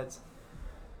someone's had,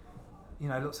 you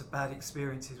know, lots of bad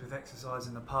experiences with exercise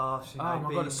in the past. You Oh know,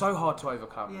 my God, it's so hard to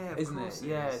overcome, yeah, isn't it? it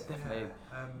Yeah, is. definitely.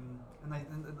 Yeah.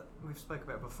 And we've spoken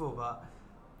about it before, but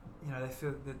you know, they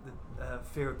feel the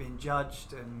fear of being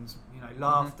judged and, you know,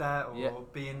 laughed at, or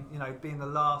being the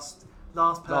last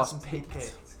person to be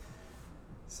picked.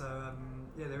 So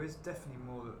yeah, there is definitely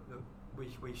more that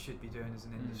we should be doing as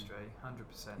an industry,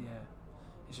 100%. Yeah,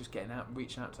 it's just getting out,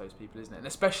 reaching out to those people, isn't it? And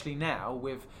especially now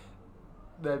with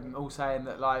them all saying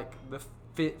that, like, the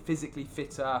physically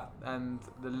fitter and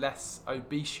the less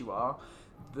obese you are,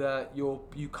 that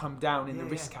you come down in the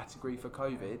risk category for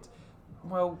COVID.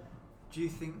 Well, do you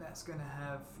think that's going to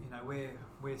have, you know,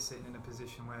 we're sitting in a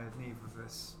position where neither of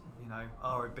us, you know,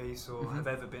 are obese or have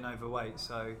ever been overweight,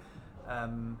 so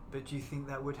but do you think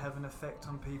that would have an effect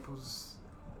on people's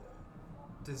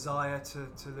desire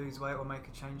to lose weight or make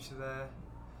a change to their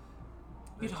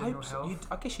you'd general hope so. health?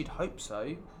 I guess you'd hope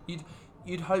so.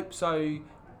 You'd hope so.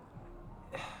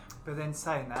 But then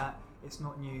saying that, it's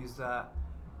not news that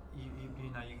you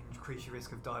know, you can increase your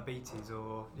risk of diabetes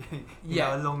or you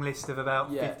know, a long list of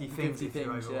about 50 things if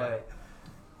you're overweight.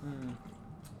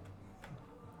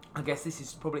 I guess this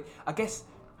is probably,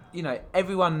 you know,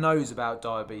 everyone knows about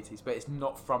diabetes, but it's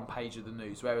not front page of the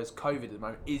news, whereas COVID at the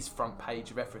moment is front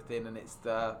page of everything, and it's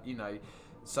the, you know,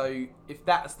 so if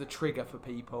that's the trigger for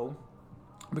people,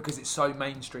 because it's so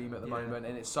mainstream at the moment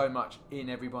and it's so much in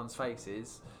everyone's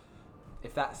faces,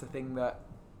 if that's the thing that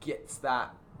gets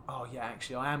that, oh yeah,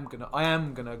 actually I am gonna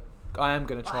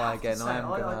try again.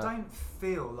 I don't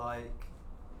feel like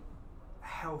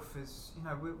health is, you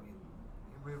know,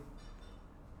 we're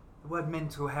the word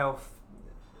mental health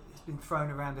has been thrown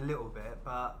around a little bit,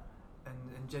 but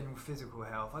and general physical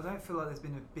health, I don't feel like there's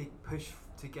been a big push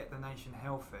to get the nation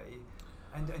healthy,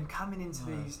 and coming into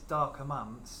these darker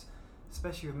months,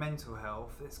 especially with mental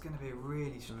health, it's going to be a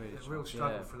real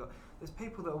struggle for a lot. There's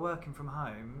people that are working from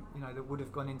home, you know, that would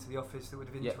have gone into the office, that would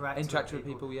have interacted with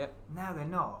people. Now they're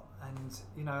not, and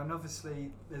you know, and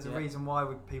obviously there's a reason why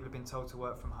people have been told to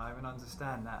work from home, and I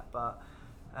understand that, but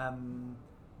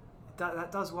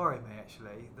that does worry me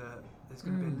actually. That there's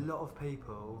going to be a lot of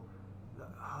people that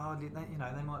hardly, you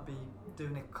know, they might be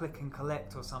doing a click and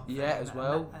collect or something. Yeah, as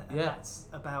well. And that's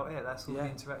about it. That's all the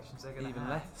interactions they're going to have. Even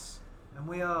less. And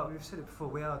we've said it before,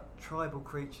 we are tribal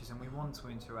creatures and we want to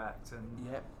interact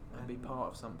and be part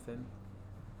of something.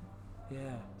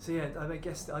 Yeah. So yeah, I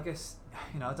guess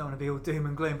you know, I don't want to be all doom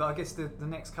and gloom, but I guess the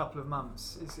next couple of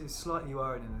months is slightly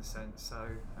worrying in a sense. So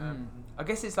I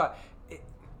guess it's like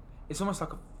it's almost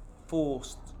like a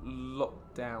forced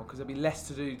lockdown, because there'll be less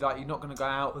to do. Like, you're not going to go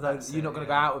out. You're not going to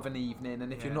go out of an evening,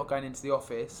 and if you're not going into the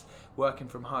office, working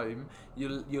from home,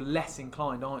 you're less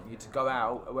inclined, aren't you, to go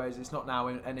out? Whereas it's not now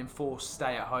an enforced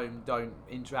stay at home, don't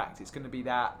interact. It's going to be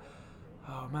that.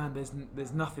 Oh man,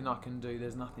 there's nothing I can do.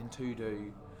 There's nothing to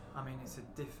do. I mean, it's a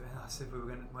different. I said we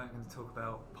weren't going to talk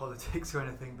about politics or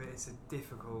anything, but it's a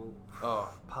difficult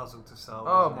puzzle to solve.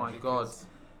 Oh my God!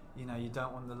 You know, you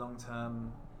don't want the long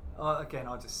term. Again,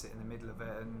 I'll just sit in the middle of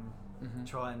it and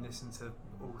try and listen to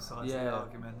all sides of the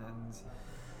argument, and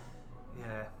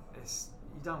it's,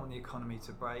 you don't want the economy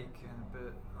to break,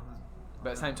 but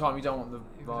at the same time, you don't want the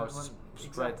virus to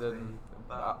spread and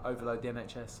overload the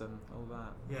NHS and all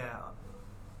that. Yeah.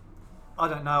 I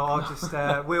don't know. I'll just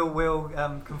we'll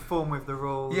conform with the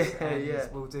rules.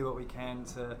 We'll do what we can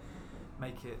to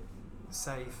make it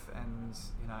safe, and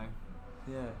you know,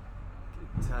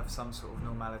 to have some sort of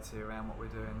normality around what we're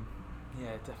doing.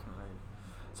 Yeah, definitely.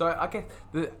 So I guess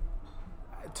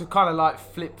to kind of like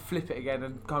flip it again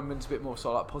and come into a bit more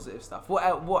sort of like positive stuff. What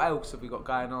else have we got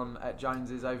going on at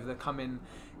Joneses over the coming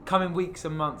weeks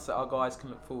and months that our guys can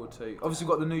look forward to? Obviously,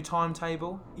 we've got the new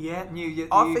timetable. Yeah,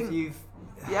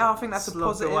 I think that's a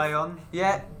positive. Away on.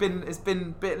 Yeah, it's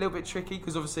been a little bit tricky,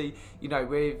 because obviously, you know,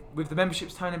 with the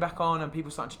memberships turning back on and people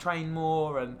starting to train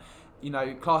more, and you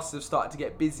know, classes have started to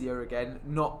get busier again.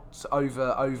 Not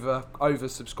over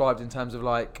subscribed in terms of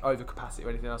like over capacity or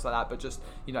anything else like that, but just,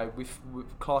 you know, with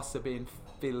classes are being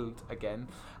filled again.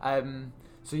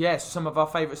 So some of our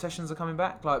favourite sessions are coming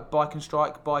back, like bike and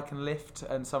strike, bike and lift,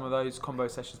 and some of those combo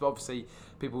sessions. But obviously,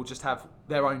 people just have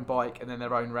their own bike and then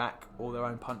their own rack or their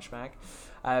own punch bag,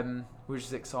 which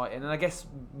is exciting. And I guess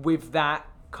with that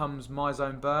comes My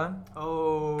Zone Burn.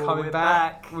 Oh, coming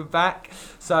back. We're back.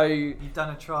 So you've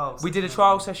done a trial. We did a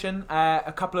trial session.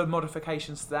 A couple of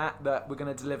modifications to that we're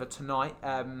going to deliver tonight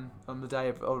on the day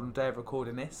of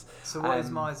recording this. So what is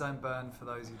My Zone Burn for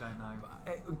those who don't know?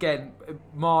 Again,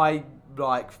 my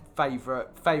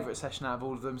favourite session out of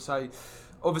all of them. So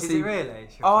obviously, is it really?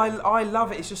 I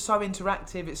love it. It's just so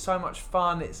interactive. It's so much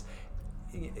fun. It's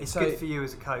good for you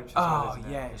as a coach as well,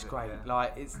 isn't it? It's great. Yeah.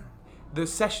 Like the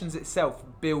sessions itself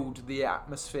build the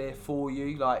atmosphere for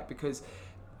you, like, because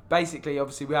basically,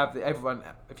 obviously, we have everyone.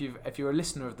 If you're a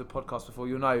listener of the podcast before,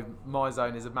 you'll know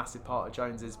MyZone is a massive part of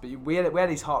Jones's. But we had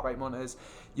these heart rate monitors.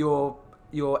 Your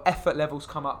effort levels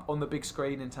come up on the big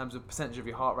screen in terms of percentage of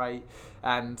your heart rate,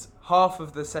 and half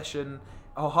of the session,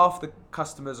 or half the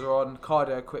customers are on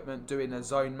cardio equipment doing a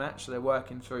zone match. So they're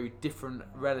working through different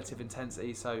relative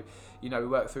intensities. So, we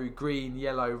work through green,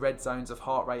 yellow, red zones of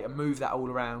heart rate and move that all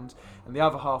around. And the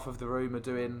other half of the room are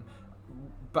doing,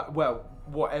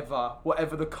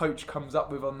 whatever the coach comes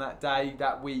up with on that day,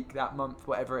 that week, that month,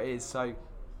 whatever it is. So,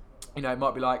 it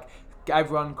might be like,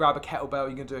 everyone grab a kettlebell,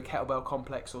 you can do a kettlebell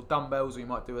complex, or dumbbells, or you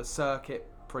might do a circuit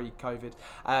pre-COVID,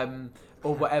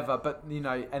 or whatever. But,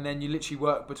 and then you literally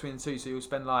work between the two. So you'll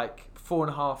spend like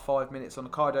 4.5-5 minutes on the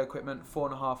cardio equipment,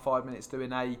 4.5-5 minutes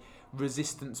doing a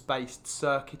resistance-based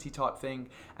circuity type thing,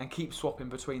 and keep swapping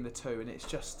between the two. And it's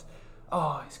just,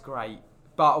 it's great.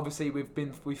 But obviously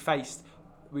we faced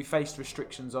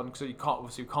restrictions on, so we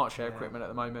can't share equipment at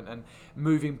the moment, and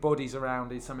moving bodies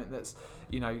around is something that's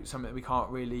something that we can't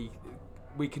really,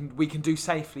 we can do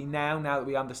safely now that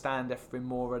we understand everything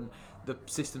more and the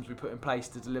systems we put in place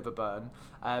to deliver burn.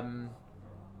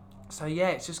 So yeah,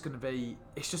 it's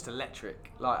just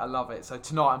electric. Like, I love it. So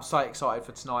tonight, I'm so excited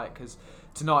for tonight, because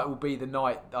tonight will be the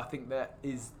night, I think, that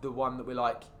is the one that we're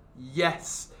like,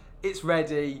 yes, it's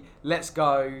ready. Let's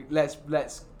go. Let's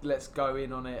go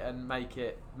in on it and make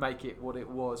it what it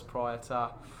was prior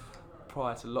to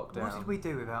lockdown. What did we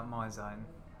do without MyZone?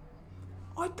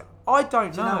 I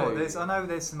don't know. I know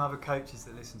there's some other coaches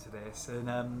that listen to this,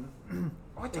 and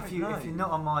if you're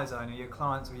not on MyZone, or your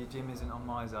clients or your gym isn't on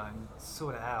MyZone,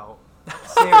 sort it out.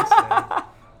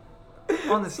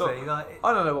 Seriously, honestly,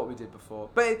 I don't know what we did before,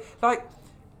 but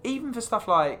even for stuff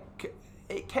like,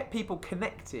 it kept people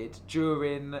connected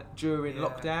during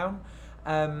lockdown.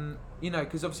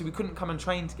 Because obviously we couldn't come and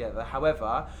train together.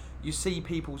 However, you see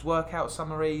people's workout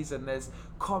summaries, and there's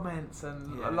comments,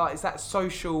 and it's that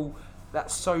social,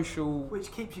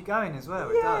 which keeps you going as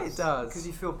well. Yeah, it does, because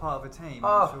you feel part of a team. You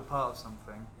feel part of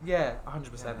something. Yeah,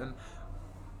 100%. Yeah. And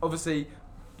obviously,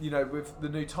 with the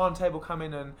new timetable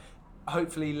coming, and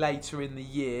hopefully later in the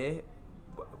year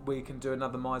we can do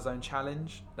another MyZone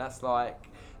challenge.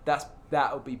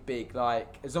 That'll be big.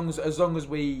 Like, as long as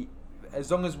we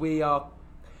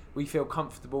feel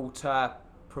comfortable to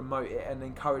promote it and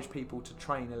encourage people to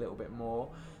train a little bit more,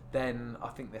 then I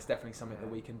think there's definitely something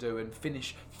that we can do and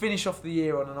finish off the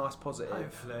year on a nice positive.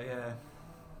 Hopefully, yeah.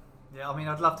 Yeah, I mean,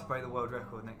 I'd love to break the world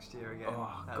record next year again.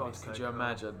 Oh, That'd God, be so could you cool.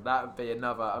 imagine? That would be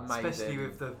another amazing. Especially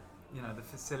with the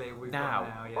facility we've now. got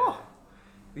now. Yeah. Oh,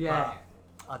 yeah.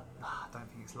 But I don't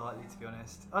think it's likely, to be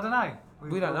honest. I don't know.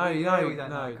 We don't know. We don't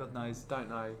know. God knows. Don't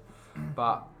know.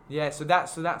 But yeah, so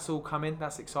that's all coming.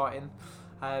 That's exciting.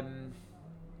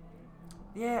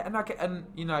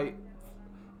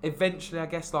 Eventually, I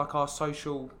guess, like, our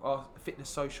fitness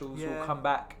socials will come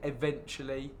back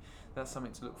eventually. That's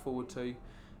something to look forward to.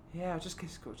 Yeah, just keep.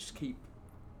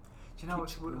 Do you know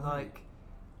what like?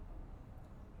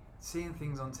 Seeing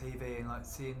things on TV and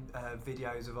seeing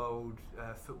videos of old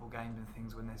football games and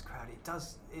things when there's crowd, it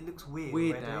looks weird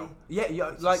already. Now.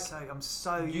 Yeah, I'm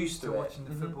so used to watching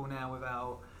the football now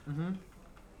without. Mm-hmm.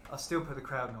 I still put the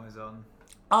crowd noise on.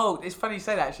 Oh, it's funny you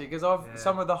say that, actually, because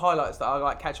some of the highlights that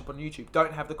I catch up on YouTube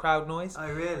don't have the crowd noise.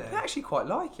 Oh, really? I actually quite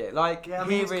like it.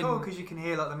 It's cool because you can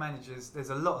hear the managers. There's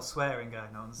a lot of swearing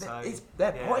going on. So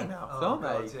they're potty mouths,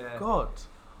 aren't they? Yeah. God.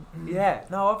 Yeah.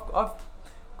 No, I've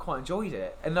quite enjoyed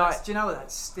it. And do you know what?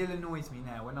 That still annoys me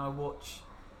now when I watch.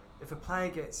 If a player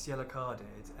gets yellow carded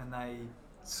and they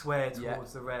swear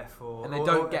towards the ref, and they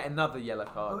don't get another yellow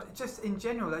card. Just in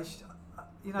general, they should.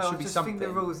 There should I be just something. think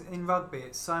the rules in rugby,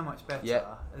 it's so much better.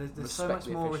 Yeah. There's so much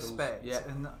more officials. respect,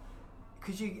 and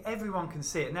because everyone can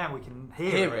see it now, we can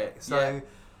hear it. So,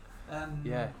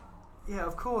 yeah,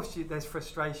 of course, there's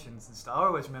frustrations and stuff. I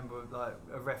always remember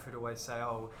a ref would always say,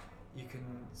 "Oh, you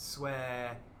can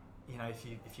swear, if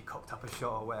you cocked up a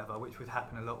shot or whatever," which would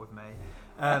happen a lot with me.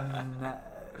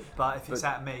 But if it's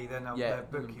at me, then they'll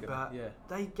book you. But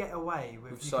they get away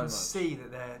with you can see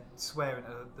that they're swearing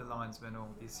at the linesman or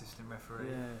the assistant referee.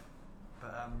 Yeah.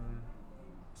 But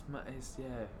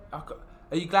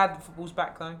Are you glad that football's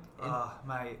back though?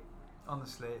 Mate,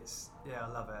 honestly, I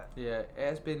love it. Yeah,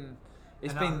 it's been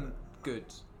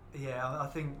good. Yeah, I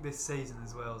think this season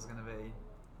as well is going to be.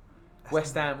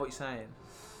 West Ham, what are you saying?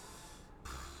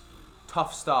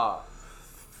 Tough start.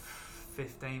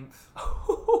 15th.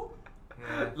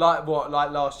 Yeah. Like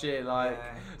last year,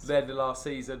 the end of last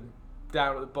season,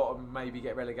 down at the bottom, maybe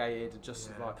get relegated, and just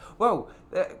I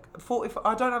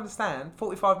don't understand.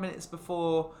 45 minutes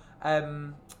before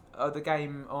the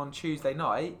game on Tuesday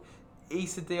night,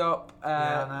 Issa Diop,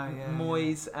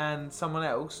 Moyes, and someone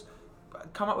else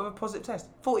come up with a positive test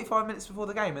 45 minutes before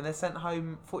the game, and they're sent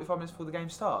home 45 minutes before the game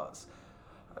starts.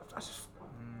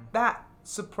 That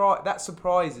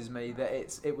surprises me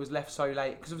that it was left so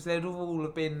late, because obviously they'd all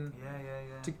have been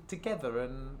together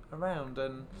and around,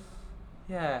 and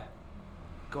I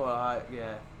don't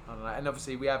know. And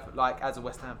obviously we have, like, as a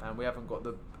West Ham fan, we haven't got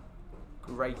the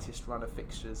greatest run of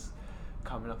fixtures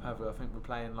coming up, have we? I think we're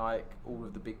playing like all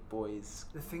of the big boys.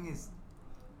 The thing is,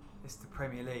 it's the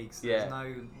Premier League, so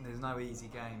there's no easy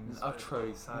games. Oh,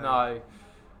 true. So. No,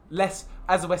 less,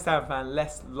 as a West Ham fan,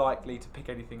 less likely to pick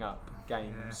anything up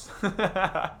games.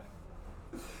 Yeah.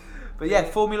 But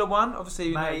Formula One,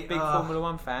 obviously, big Formula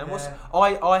One fan. Yeah.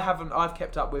 I've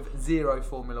kept up with zero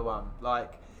Formula One.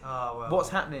 Like, what's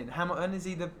happening? Hamilton, is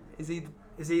he the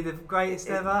greatest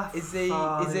ever? Is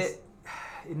it?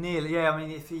 Nearly, yeah. I mean,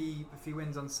 if he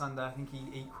wins on Sunday, I think he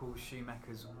equals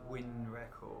Schumacher's win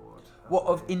record. What,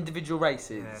 of individual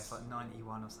races? Yeah, it's like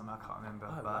 91 or something. I can't remember.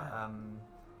 Oh, but wow.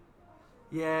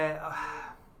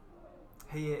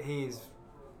 He is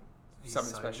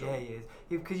something special. Yeah, he is.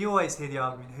 Because you always hear the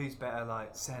argument: who's better,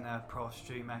 like Senna, Prost,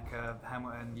 Schumacher,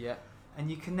 Hamilton? Yeah. And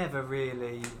you can never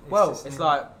really. It's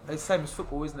like it's the same as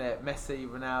football, isn't it? Messi,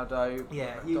 Ronaldo.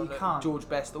 Yeah, you can't. George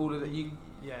Best, all of that.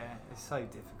 Yeah, it's so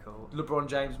difficult. LeBron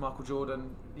James, Michael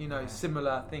Jordan,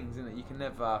 similar things, isn't it? You can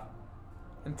never,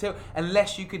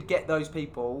 unless you could get those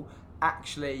people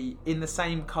actually in the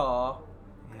same car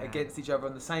against each other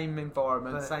in the same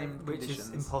environment, same conditions. Which is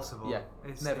impossible. Yeah,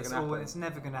 it's never going to happen. It's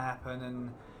never going to happen,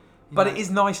 and. But it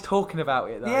is nice talking about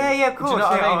it, though. Yeah, of course. Do you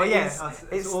know what I mean?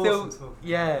 It's awesome still.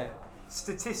 Yeah.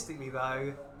 Statistically,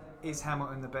 though, is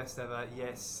Hamilton the best ever?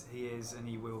 Yes, he is, and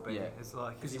he will be. Yeah. It's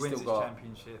like if he wins his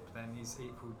championship, then he's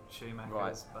equal Schumacher's.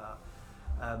 Right. But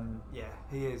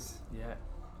he is. Yeah.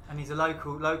 And he's a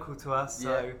local to us,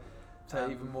 so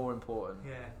even more important.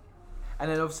 Yeah. And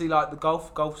then obviously, like, the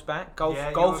golf's back. Golf's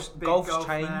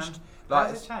changed. How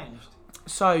has it changed?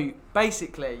 So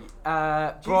basically,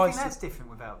 do you think that's different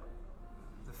without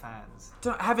the fans?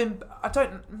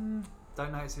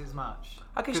 Don't notice it as much.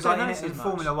 I guess you don't notice it in as much.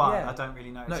 Formula One, I don't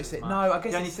really notice it as much. No, I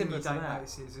guess the only it's thing similar you to don't that.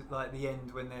 notice is like the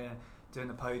end when they're doing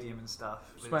the podium and stuff.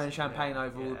 Spraying champagne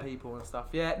over all the people and stuff.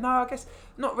 Yeah, no, I guess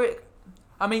not really.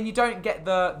 I mean, you don't get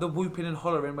the whooping and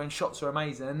hollering when shots are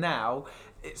amazing. And now,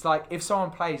 it's like, if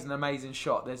someone plays an amazing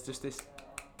shot, there's just this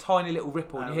tiny little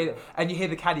ripple, and you hear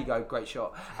the caddy go, "Great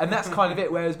shot," and that's kind of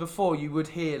it. Whereas before, you would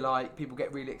hear like people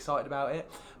get really excited about it.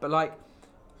 But like,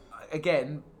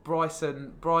 again,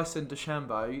 Bryson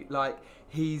DeChambeau, like,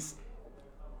 he's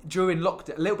during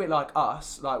lockdown, a little bit like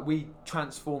us, like we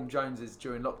transformed Joneses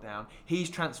during lockdown. He's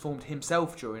transformed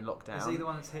himself during lockdown. Is he the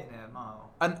one that's hitting it a mile?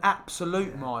 An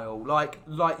absolute mile, like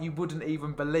you wouldn't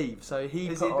even believe. So he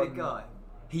is he a big guy?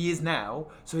 He is now.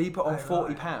 So he put on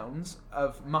 40 pounds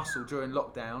of muscle during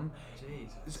lockdown.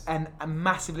 Jesus. And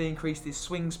massively increased his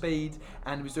swing speed,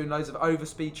 and was doing loads of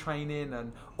overspeed training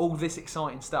and all this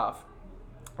exciting stuff.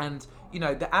 And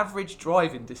the average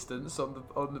driving distance on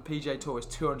the PGA Tour is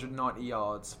 290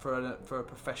 yards for a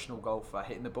professional golfer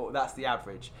hitting the ball. That's the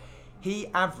average. He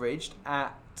averaged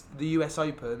at the US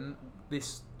Open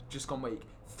this just gone week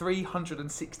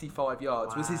 365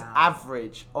 yards was his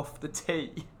average off the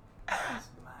tee. That's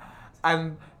mad.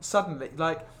 And suddenly,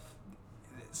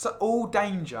 all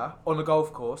danger on a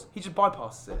golf course, he just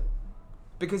bypasses it.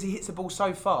 Because he hits the ball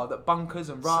so far that bunkers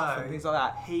and rough and things like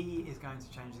that. He is going to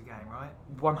change the game, right?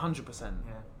 100%.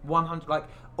 Yeah. 100. Like,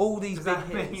 all these Does big that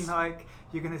hits. mean like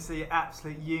you're going to see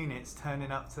absolute units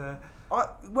turning up to?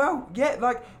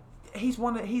 Like he's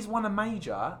won a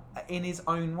major in his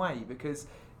own way, because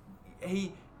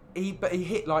he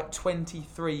hit like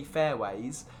 23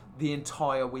 fairways the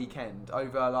entire weekend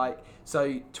over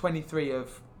 23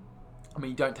 of. I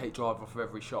mean, you don't take driver off of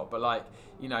every shot, but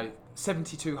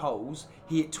 72 holes,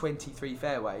 he hit 23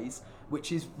 fairways,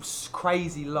 which is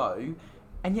crazy low,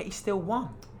 and yet he still won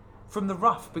from the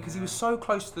rough because he was so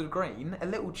close to the green, a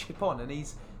little chip on, and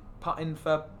he's putting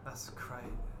for. That's crazy.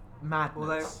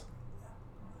 Madness.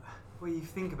 Well, you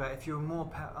think about it, if you're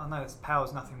more I know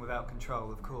power's nothing without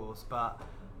control, of course, but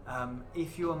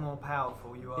if you are more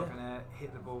powerful, you are going to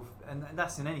hit the ball, and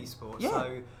that's in any sport. Yeah.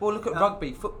 So, well, look at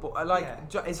rugby, football.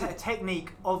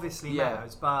 Technique obviously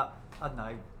matters, but I don't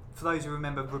know. For those who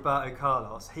remember Roberto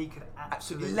Carlos, he could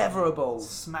absolutely lever a ball,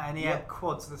 and he had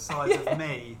quads the size of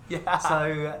me. Yeah.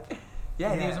 So.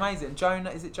 Yeah, he was amazing.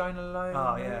 Jonah Lowe?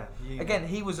 Oh yeah. Again,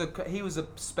 he was a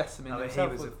specimen. He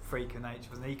was a freak of nature,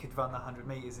 wasn't he? He could run the 100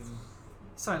 metres in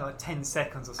something like 10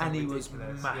 seconds or something. And he was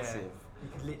ridiculous. massive. Yeah. You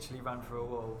could literally run through a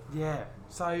wall. Yeah.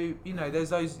 So there's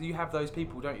those. You have those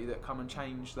people, don't you, that come and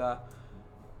change the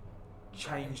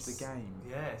game.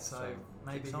 Yeah. So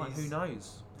maybe exciting. Who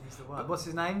knows? He's the one. But what's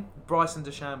his name? Bryson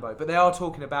DeChambeau. But they are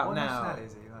talking about what now. nationality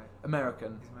is he? Like,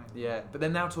 American. He's American. Yeah. But they're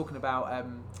now talking about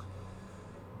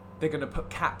they're going to put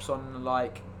caps on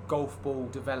like golf ball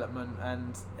development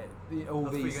and all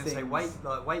I these thought things. you were going to say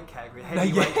weight category. No,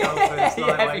 Heavyweight yeah. golfers.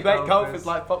 Yeah, heavyweight golfers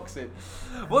like boxing.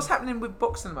 What's happening with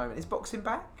boxing at the moment? Is boxing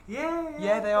back?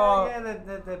 Yeah, they are. Yeah,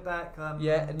 they're back.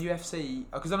 Yeah, and UFC,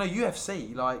 because I know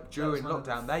UFC, like during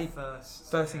lockdown, they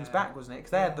first things back, wasn't it?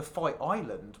 Because they had the Fight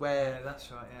Island, where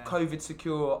that's right, COVID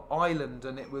secure island,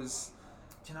 and it was.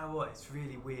 Do you know what? It's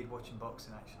really weird watching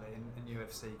boxing actually in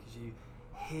UFC because you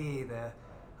hear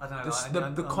I don't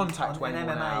know, the contact way in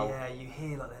more MMA, now. yeah, you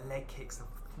hear like the leg kicks, the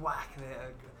whack,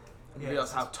 And you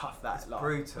realise how tough that is. It's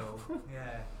brutal,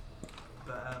 yeah.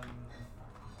 But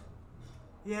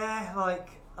yeah, like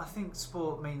I think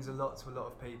sport means a lot to a lot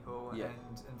of people,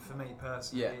 and for me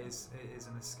personally, it is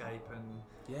an escape, and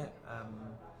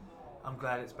I'm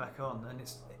glad it's back on. And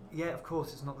it's of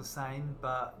course it's not the same,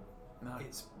 but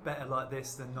it's better like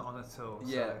this than not on at all.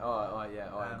 Yeah, so,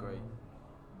 I agree.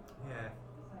 Yeah.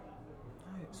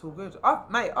 It's all good,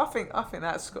 mate. I think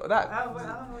that's that. How long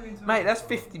have we been talking? Mate, that's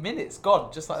 50 minutes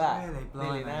gone, just like that. Really,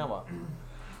 nearly an hour.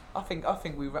 I think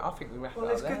we wrap Well, it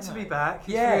up it's there, good to mate. be back.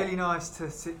 It's really nice to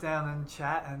sit down and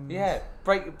chat and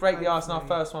break the ice on our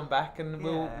first one back, and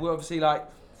we'll obviously like.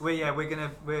 We're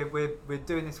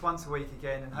doing this once a week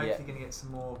again, and hopefully going to get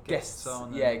some more guests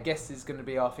on. Guests is going to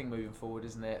be our thing moving forward,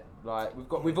 isn't it? Like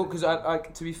we've all because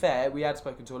to be fair, we had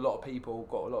spoken to a lot of people,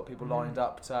 got a lot of people lined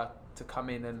up to come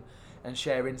in and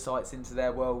share insights into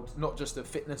their world, not just of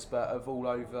fitness, but of all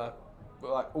over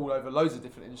loads of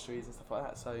different industries and stuff like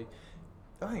that. So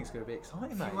I think it's going to be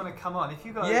exciting, mate. If you want to come on, if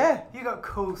you got a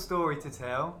cool story to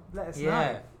tell, let us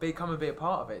know. Yeah, come and be a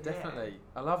part of it. Definitely,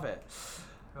 I love it.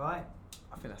 Right.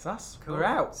 I think that's us. Cool. We're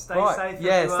out. Stay safe,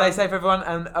 Yeah, everyone. stay safe, everyone.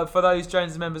 And for those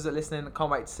Jones members that are listening, can't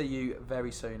wait to see you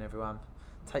very soon, everyone.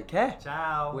 Take care.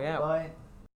 Ciao. We're out. Bye.